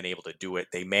else has been able to do it,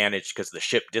 they managed, because the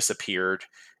ship disappeared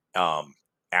um,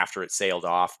 after it sailed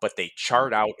off, but they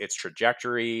chart out its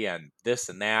trajectory and this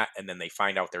and that, and then they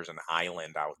find out there's an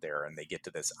island out there, and they get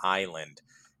to this island,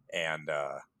 and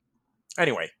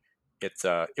anyway, it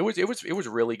was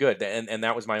really good, and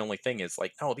that was my only thing, is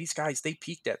like, no, these guys, they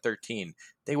peaked at 13.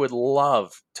 They would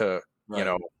love to,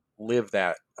 Right. live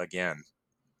that again.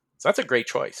 So that's a great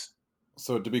choice.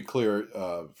 So to be clear,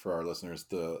 for our listeners,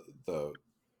 the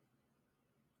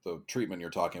treatment you're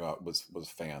talking about was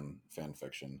fan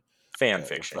fiction. Fan Your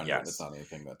fiction, friend written. It's yes. not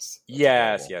anything that's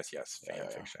Yes, available. yes. Fan Yeah.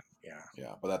 fiction. Yeah.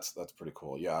 Yeah, but that's pretty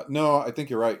cool. Yeah, no, I think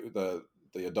you're right. The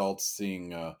adults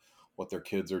seeing what their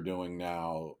kids are doing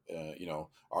now.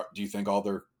 Do you think all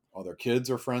their kids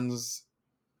are friends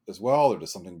as well, or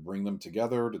does something bring them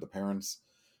together? Do the parents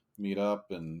meet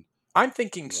up and I'm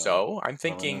thinking so. I'm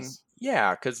thinking, reminisce?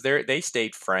 yeah, because they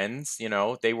stayed friends.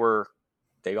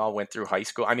 They all went through high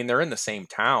school. I mean, they're in the same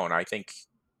town. I think,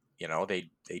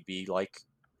 they'd be like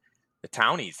the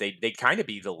townies. They'd kind of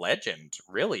be the legend,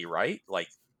 really, right? Like,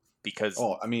 because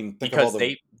Oh, I mean, think of all the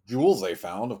they jewels they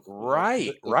found.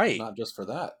 right, If not just for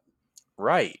that.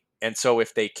 right. And so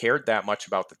if they cared that much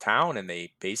about the town, and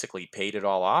they basically paid it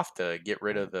all off to get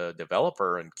rid of the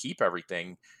developer and keep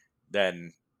everything,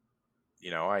 then,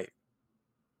 you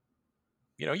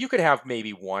could have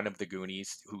maybe one of the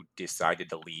Goonies who decided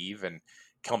to leave and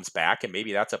comes back, and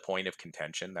maybe that's a point of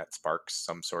contention that sparks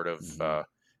some sort of Mhm.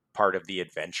 part of the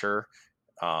adventure.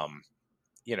 And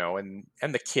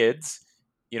the kids,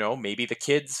 maybe the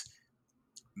kids,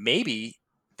 maybe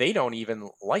they don't even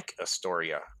like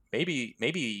Astoria. Maybe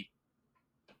maybe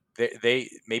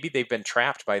they've been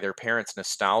trapped by their parents'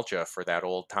 nostalgia for that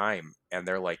old time, and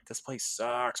they're like, this place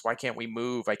sucks. Why can't we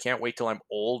move? I can't wait till I'm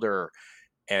older.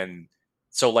 And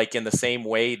so, like, in the same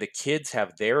way the kids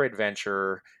have their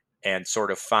adventure and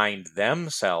sort of find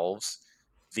themselves,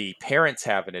 the parents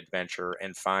have an adventure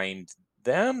and find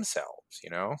themselves.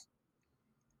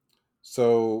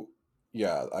 So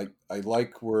yeah, I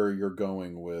like where you're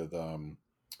going with one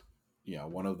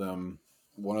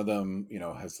of them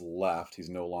has left. He's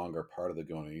no longer part of the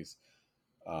Goonies,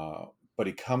 but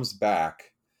he comes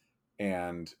back,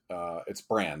 and it's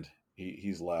Brand.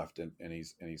 He's left, and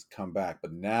he's come back,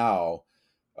 but now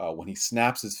when he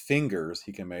snaps his fingers,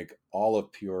 he can make all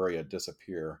of Peoria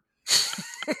disappear.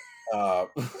 uh,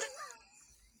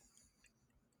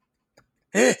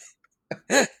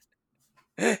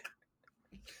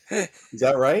 Is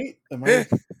that right? Am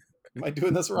I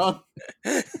doing this wrong?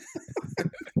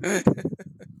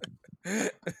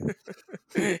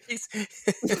 He's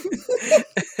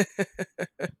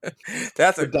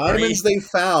That's The a diamonds great... they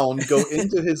found go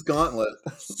into his gauntlet.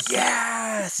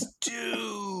 Yes,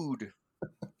 dude.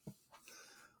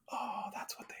 Oh,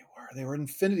 that's what they were. They were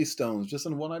Infinity Stones, just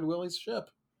in One-Eyed Willie's ship.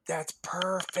 That's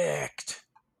perfect.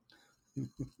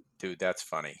 Dude, that's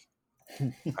funny.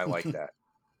 I like that.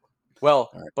 Well,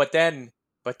 All right. but then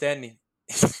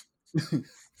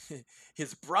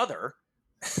his brother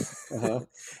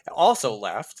also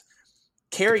left,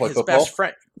 carried play his football? best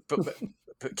friend,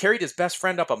 carried his best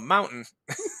friend up a mountain,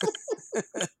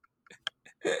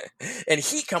 and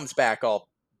he comes back all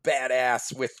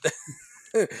badass with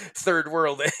third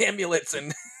world amulets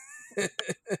and.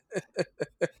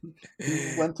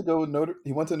 He went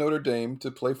to Notre Dame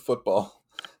to play football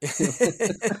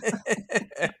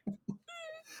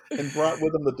and brought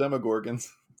with him the Demogorgons.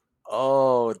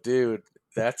 Oh, dude,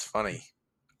 that's funny.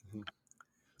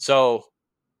 So,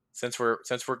 since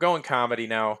we're going comedy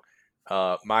now,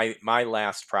 my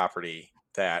last property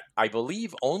that I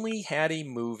believe only had a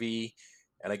movie,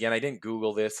 and again I didn't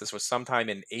Google this. This was sometime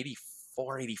in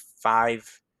 84,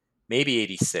 85, maybe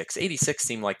 86. 86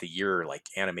 seemed like the year like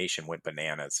animation went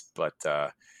bananas, but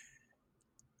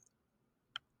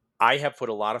I have put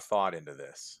a lot of thought into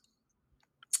this.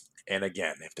 And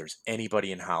again, if there's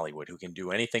anybody in Hollywood who can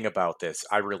do anything about this,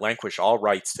 I relinquish all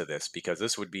rights to this because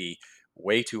this would be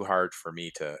way too hard for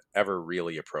me to ever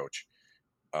really approach.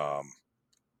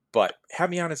 But have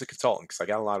me on as a consultant because I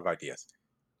got a lot of ideas.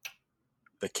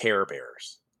 The Care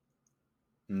Bears.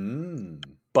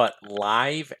 But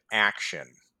live action.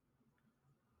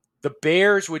 The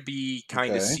bears would be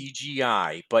kind of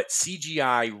CGI, but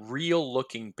CGI real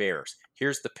looking bears.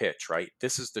 Here's the pitch, right?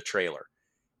 This is the trailer.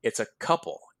 It's a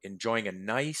couple enjoying a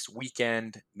nice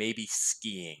weekend, maybe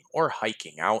skiing or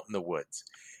hiking out in the woods.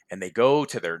 And they go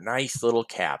to their nice little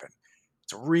cabin.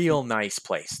 It's a real nice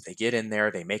place. They get in there,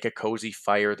 they make a cozy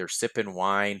fire, they're sipping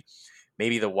wine.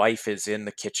 Maybe the wife is in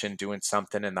the kitchen doing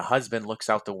something, and the husband looks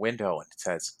out the window and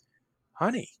says,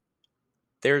 "Honey,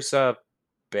 there's a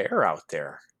bear out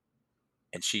there."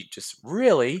 And she just,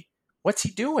 "Really? What's he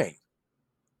doing?"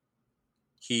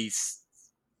 "He's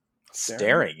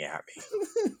staring at me."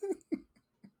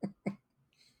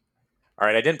 All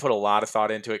right, I didn't put a lot of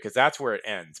thought into it because that's where it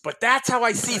ends. But that's how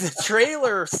I see the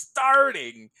trailer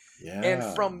starting. Yeah.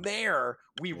 And from there,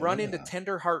 we run into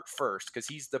Tenderheart first because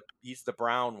he's the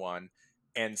brown one.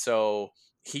 And so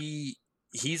he's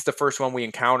the first one we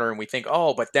encounter, and we think,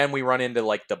 oh, but then we run into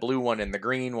like the blue one and the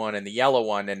green one and the yellow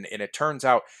one. And it turns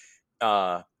out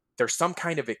there's some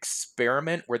kind of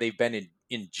experiment where they've been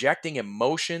injecting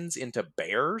emotions into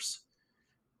bears.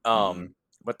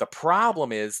 But the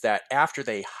problem is that after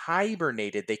they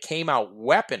hibernated, they came out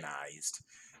weaponized.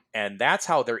 And that's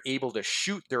how they're able to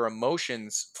shoot their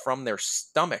emotions from their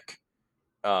stomach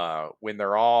when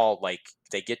they're all like,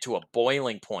 they get to a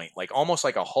boiling point, like almost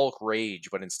like a Hulk rage,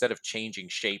 but instead of changing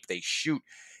shape, they shoot.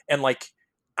 And like,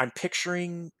 I'm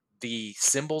picturing the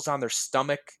symbols on their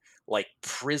stomach, like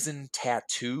prison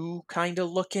tattoo kind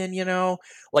of looking, you know,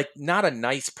 like not a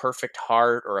nice, perfect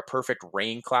heart or a perfect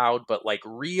rain cloud, but like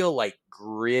real, like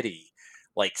gritty,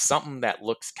 like something that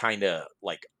looks kind of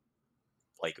like,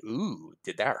 ooh,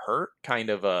 did that hurt kind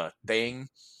of a thing.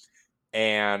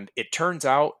 And it turns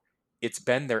out it's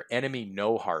been their enemy,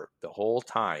 No Heart, the whole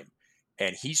time.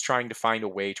 And he's trying to find a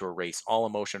way to erase all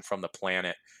emotion from the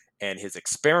planet. And his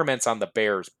experiments on the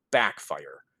bears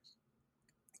backfire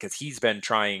because he's been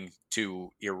trying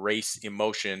to erase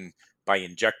emotion by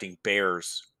injecting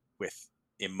bears with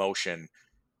emotion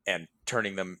and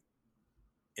turning them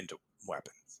into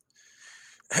weapons.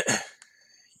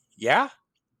 Yeah?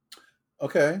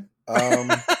 Okay.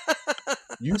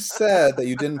 You said that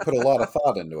you didn't put a lot of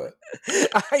thought into it.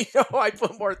 I know. I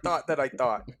put more thought than I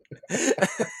thought.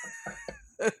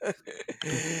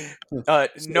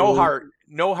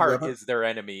 No Heart is their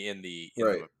enemy in the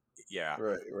yeah.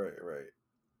 Right.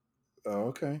 Oh,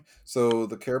 okay. So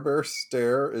the Care Bear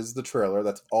Stare is the trailer.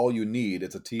 That's all you need.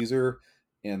 It's a teaser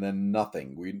and then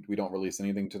nothing. We don't release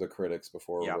anything to the critics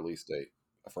before a release date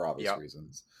for obvious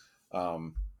reasons.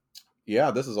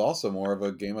 Yeah, this is also more of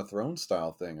a Game of Thrones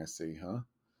style thing, I see, huh?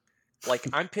 Like,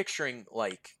 I'm picturing,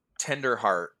 like,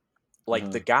 Tenderheart. Like,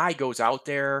 the guy goes out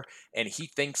there, and he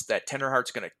thinks that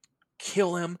Tenderheart's going to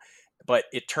kill him, but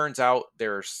it turns out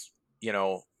there's, you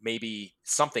know, maybe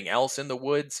something else in the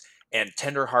woods, and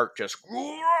Tenderheart just,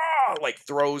 like,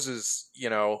 throws his,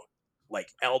 you know, like,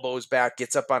 elbows back,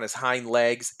 gets up on his hind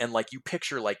legs, and, like, you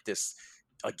picture, like, this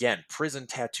again, prison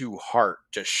tattoo heart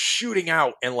just shooting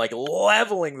out and like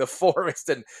leveling the forest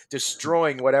and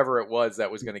destroying whatever it was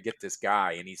that was going to get this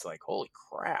guy. And he's like, holy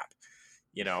crap,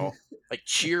 like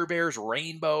Cheer Bear's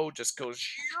rainbow just goes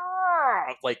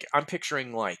like, I'm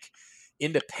picturing like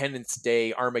Independence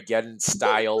Day, Armageddon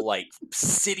style, like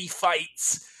city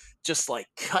fights, just like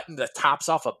cutting the tops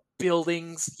off of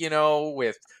buildings,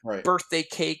 with Right. birthday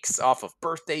cakes off of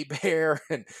Birthday Bear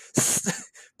and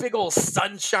big old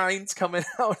sunshines coming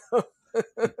out of Well,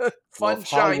 if Funshine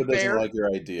Hollywood doesn't Bear. like your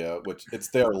idea, which it's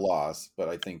their loss, but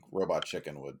I think Robot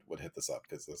Chicken would hit this up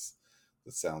because this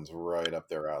sounds right up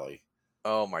their alley.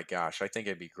 Oh my gosh, I think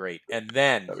it'd be great. And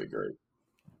then That'd be great.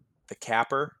 the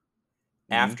capper,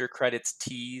 Mhm. after credits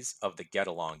tease of the Get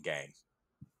Along Gang.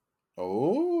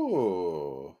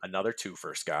 Oh, Another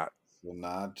twofer, Scott. well,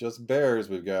 not just bears.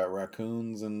 We've got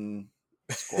raccoons and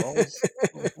squirrels.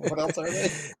 What else are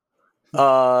they?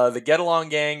 The Get Along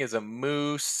Gang is a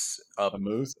moose, a A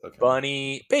moose, okay.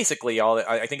 bunny, basically all.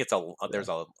 I think it's there's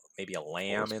maybe a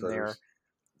lamb Forest in there. critters.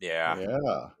 Yeah,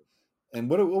 Yeah. And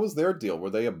what was their deal? Were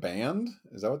they a band?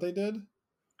 Is that what they did? Or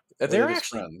were they're they just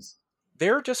actually friends.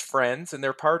 they're just friends, and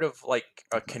they're part of like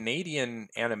a Canadian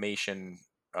animation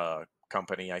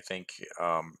company, I think.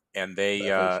 And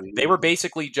they were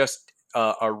basically just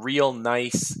a real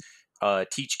nice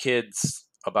teach kids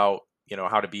about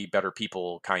how to be better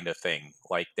people kind of thing.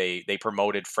 Like they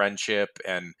promoted friendship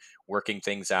and working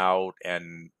things out,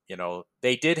 and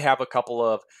they did have a couple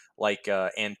of like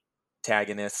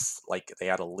antagonists. Like they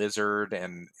had a lizard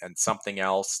and something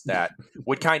else that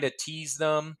would kind of tease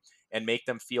them and make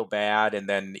them feel bad, and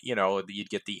then you'd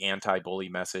get the anti-bully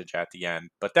message at the end.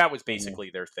 But that was basically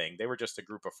their thing. They were just a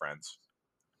group of friends.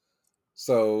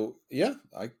 So yeah,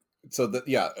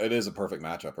 it is a perfect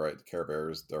matchup, right? The Care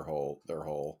Bears, their whole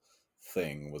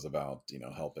thing was about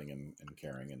helping and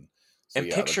caring, and so, And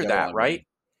yeah, picture the that, Get-Along right? Gang.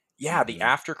 Yeah, the Mhm.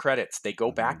 after credits, they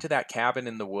go back Mhm. to that cabin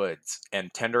in the woods,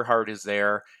 and Tenderheart is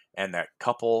there, and that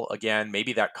couple again.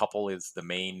 Maybe that couple is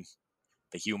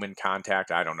the human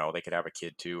contact. I don't know. They could have a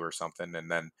kid too or something, and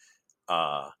then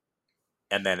at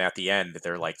the end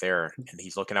they're like there, and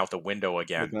he's looking out the window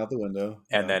again, Looking out the window,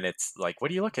 and yeah. then it's like, what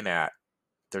are you looking at?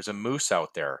 There's a moose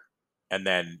out there, and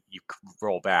then you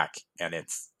roll back, and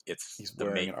it's He's the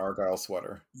wearing an Argyle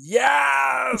sweater.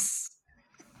 Yes,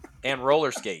 and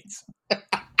roller skates.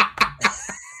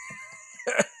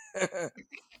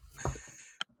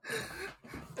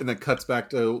 And then cuts back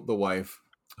to the wife.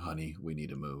 Honey, we need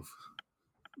to move.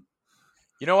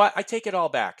 You know what? I take it all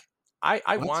back. I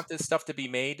What? want this stuff to be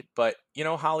made, but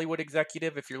Hollywood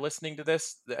executive, if you're listening to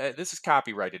this, this is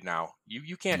copyrighted now.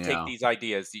 You can't take Yeah. these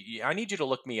ideas. I need you to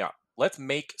look me up. Let's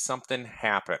make something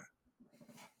happen.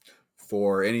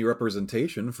 For any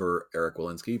representation for Eric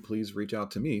Walensky, please reach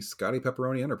out to me, Scotty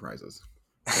Pepperoni Enterprises.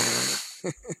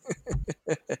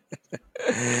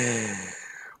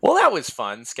 Well, that was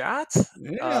fun, Scott.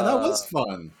 Yeah, that was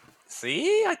fun.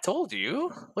 See, I told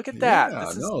you. Look at that.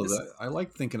 Yeah, I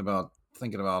like thinking about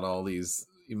all these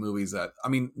movies that, I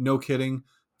mean, no kidding,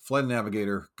 Flight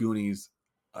Navigator, Goonies,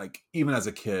 like even as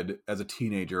a kid, as a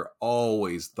teenager,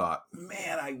 always thought,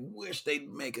 man, I wish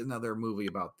they'd make another movie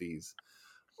about these.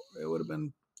 It would have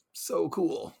been so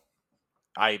cool.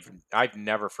 I've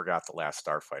never forgot The Last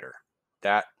Starfighter.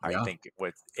 That Yeah. I think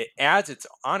it's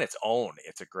on its own.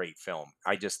 It's a great film.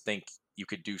 I just think you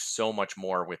could do so much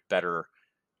more with better,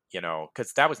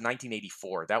 because that was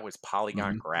 1984. That was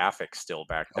polygon graphics still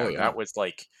back then. Oh, yeah. That was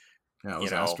like, Yeah, it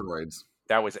was Asteroids.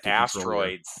 that was to control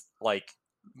Asteroids, like,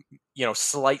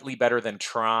 slightly better than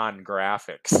Tron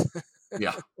graphics.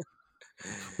 Yeah.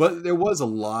 But there was a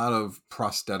lot of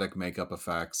prosthetic makeup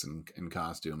effects and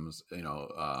costumes, and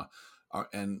a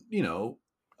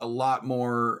lot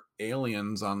more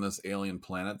aliens on this alien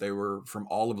planet. They were from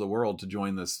all over the world to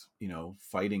join this,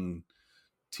 fighting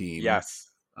team. Yes.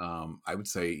 I would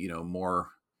say,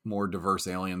 more diverse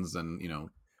aliens than,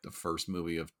 the first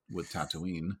movie with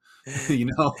Tatooine,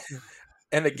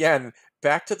 And again,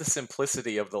 back to the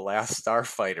simplicity of The Last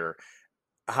Starfighter,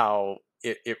 how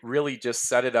it really just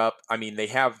set it up. I mean, they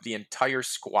have the entire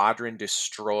squadron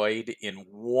destroyed in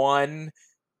one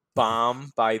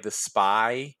bomb by the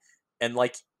spy. And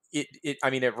like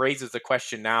it raises the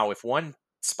question now, if one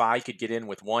spy could get in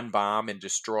with one bomb and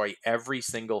destroy every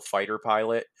single fighter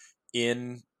pilot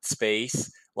in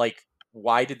space, like,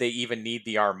 why did they even need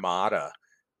the Armada?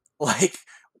 Like,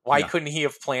 why couldn't he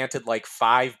have planted like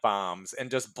 5 bombs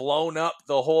and just blown up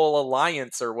the whole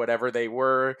alliance or whatever they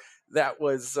were that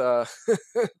was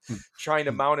trying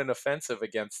to mount an offensive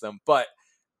against them? But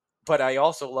I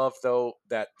also love, though,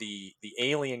 that the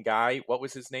alien guy, what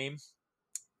was his name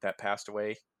that passed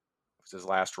away? It was his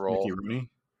last role. Mickey Rooney?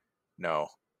 No,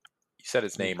 you said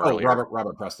his name Oh, earlier.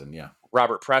 Robert Preston. Yeah.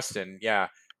 Robert Preston. Yeah,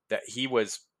 that he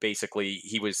was basically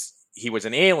he was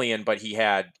an alien, but he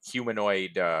had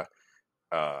humanoid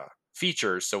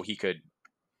features, so he could,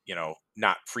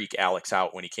 not freak Alex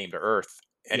out when he came to Earth.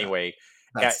 Anyway,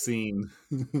 That scene.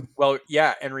 well,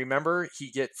 yeah, and remember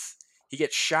he gets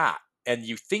shot, and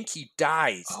you think he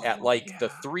dies at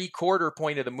the 3/4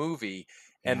 point of the movie,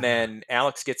 and then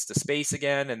Alex gets to space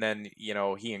again, and then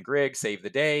he and Grigg save the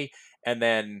day, and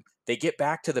then they get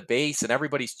back to the base, and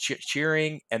everybody's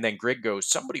cheering, and then Grigg goes,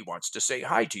 "Somebody wants to say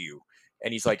hi to you,"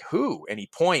 and he's like, "Who?" And he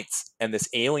points, and this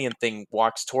alien thing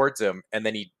walks towards him, and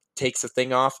then he takes the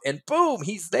thing off, and boom,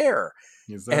 he's there.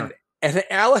 He's there. And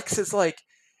Alex is like,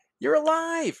 "You're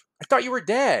alive. I thought you were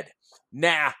dead."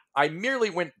 Nah, I merely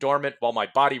went dormant while my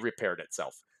body repaired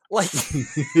itself. Like,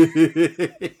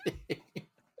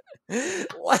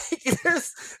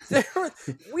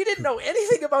 we didn't know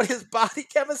anything about his body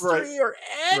chemistry or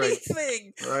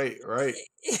anything. Right.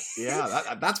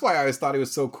 Yeah, that's why I always thought he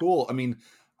was so cool. I mean,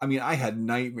 I had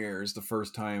nightmares the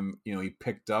first time he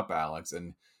picked up Alex,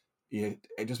 and I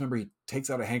just remember he takes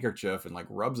out a handkerchief and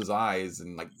rubs his eyes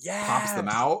and pops them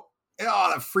out.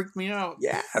 Oh, that freaked me out.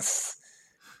 Yes.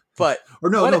 But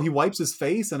no, he wipes his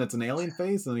face and it's an alien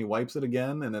face, and then he wipes it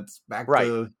again and it's back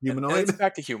to humanoid. And it's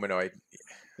back to humanoid.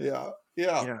 Yeah.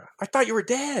 I thought you were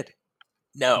dead.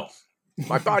 No,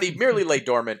 my body merely lay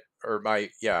dormant, or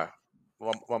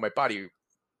while my body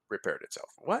repaired itself.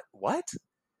 What? What?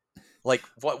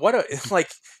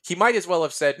 He might as well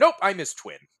have said, "Nope, I'm his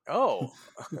twin." Oh,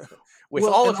 with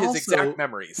all of his exact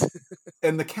memories.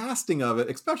 And the casting of it,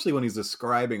 especially when he's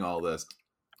describing all this,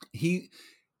 he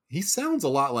sounds a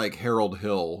lot like Harold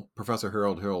Hill, Professor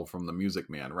Harold Hill from The Music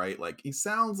Man, right? He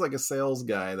sounds like a sales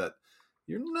guy that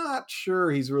you're not sure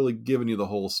he's really giving you the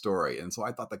whole story. And so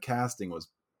I thought the casting was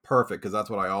perfect, because that's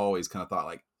what I always kind of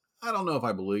thought, I don't know if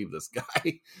I believe this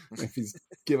guy if he's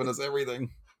giving us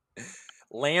everything.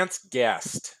 Lance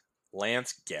Guest. I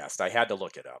had to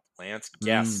look it up. Lance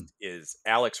Guest is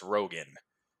Alex Rogan,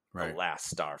 the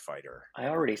last Starfighter. I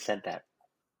already said that.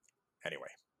 Anyway.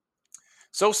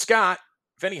 So, Scott,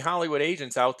 if any Hollywood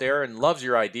agent's out there and loves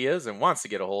your ideas and wants to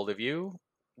get a hold of you,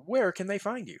 where can they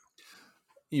find you?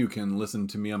 You can listen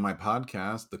to me on my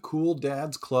podcast, the Cool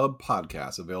Dads Club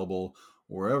Podcast, available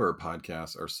wherever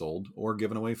podcasts are sold or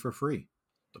given away for free.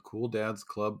 The Cool Dads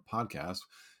Club Podcast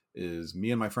is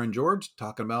me and my friend George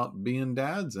talking about being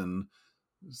dads and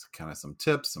kind of some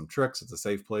tips, some tricks. It's a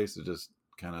safe place to just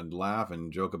kind of laugh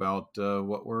and joke about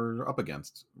what we're up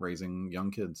against raising young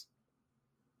kids.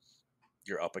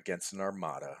 You're up against an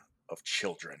armada of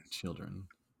children / aliens.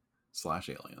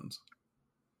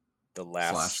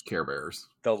 / Care Bears.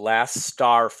 The last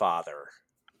Starfather.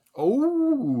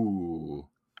 Oh.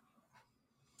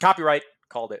 Copyright.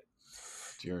 Called it.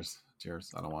 Cheers.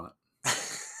 I don't want it.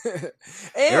 And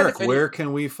Eric, where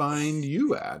can we find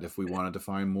you at if we wanted to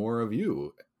find more of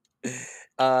you?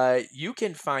 You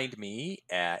can find me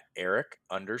at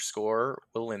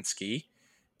Eric_Wilinski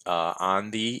on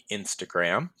the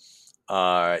Instagram.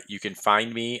 You can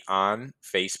find me on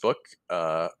Facebook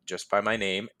just by my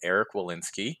name, Eric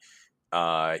Wilinski.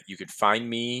 You can find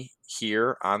me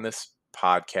here on this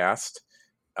podcast.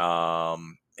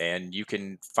 And you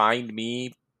can find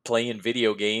me playing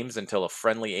video games until a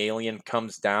friendly alien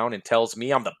comes down and tells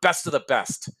me I'm the best of the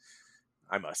best.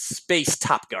 I'm a space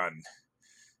Top Gun.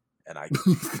 And I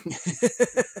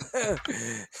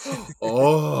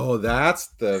Oh, that's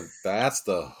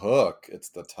the hook. It's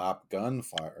the Top Gun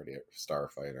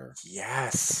Starfighter.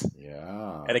 Yes.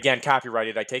 Yeah. And again,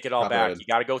 copyrighted. I take it all back. You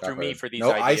got to go through me for these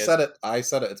ideas. I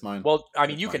said it. It's mine. Well,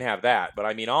 you can have that, but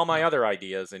all my other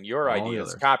ideas and your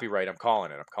ideas, copyright. I'm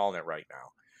calling it right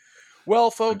now.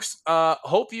 Well, folks,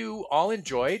 hope you all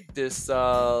enjoyed this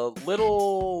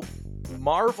little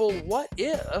Marvel What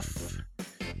If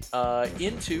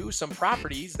into some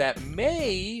properties that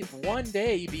may one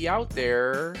day be out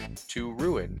there to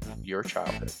ruin your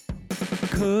childhood.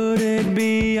 Could it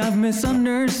be I've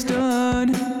misunderstood?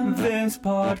 This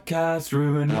podcast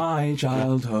ruined my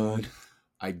childhood.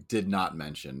 I did not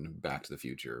mention Back to the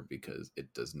Future because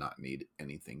it does not need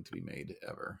anything to be made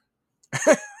ever.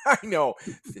 I know.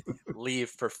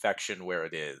 Leave perfection where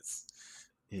it is.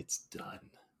 It's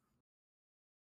done.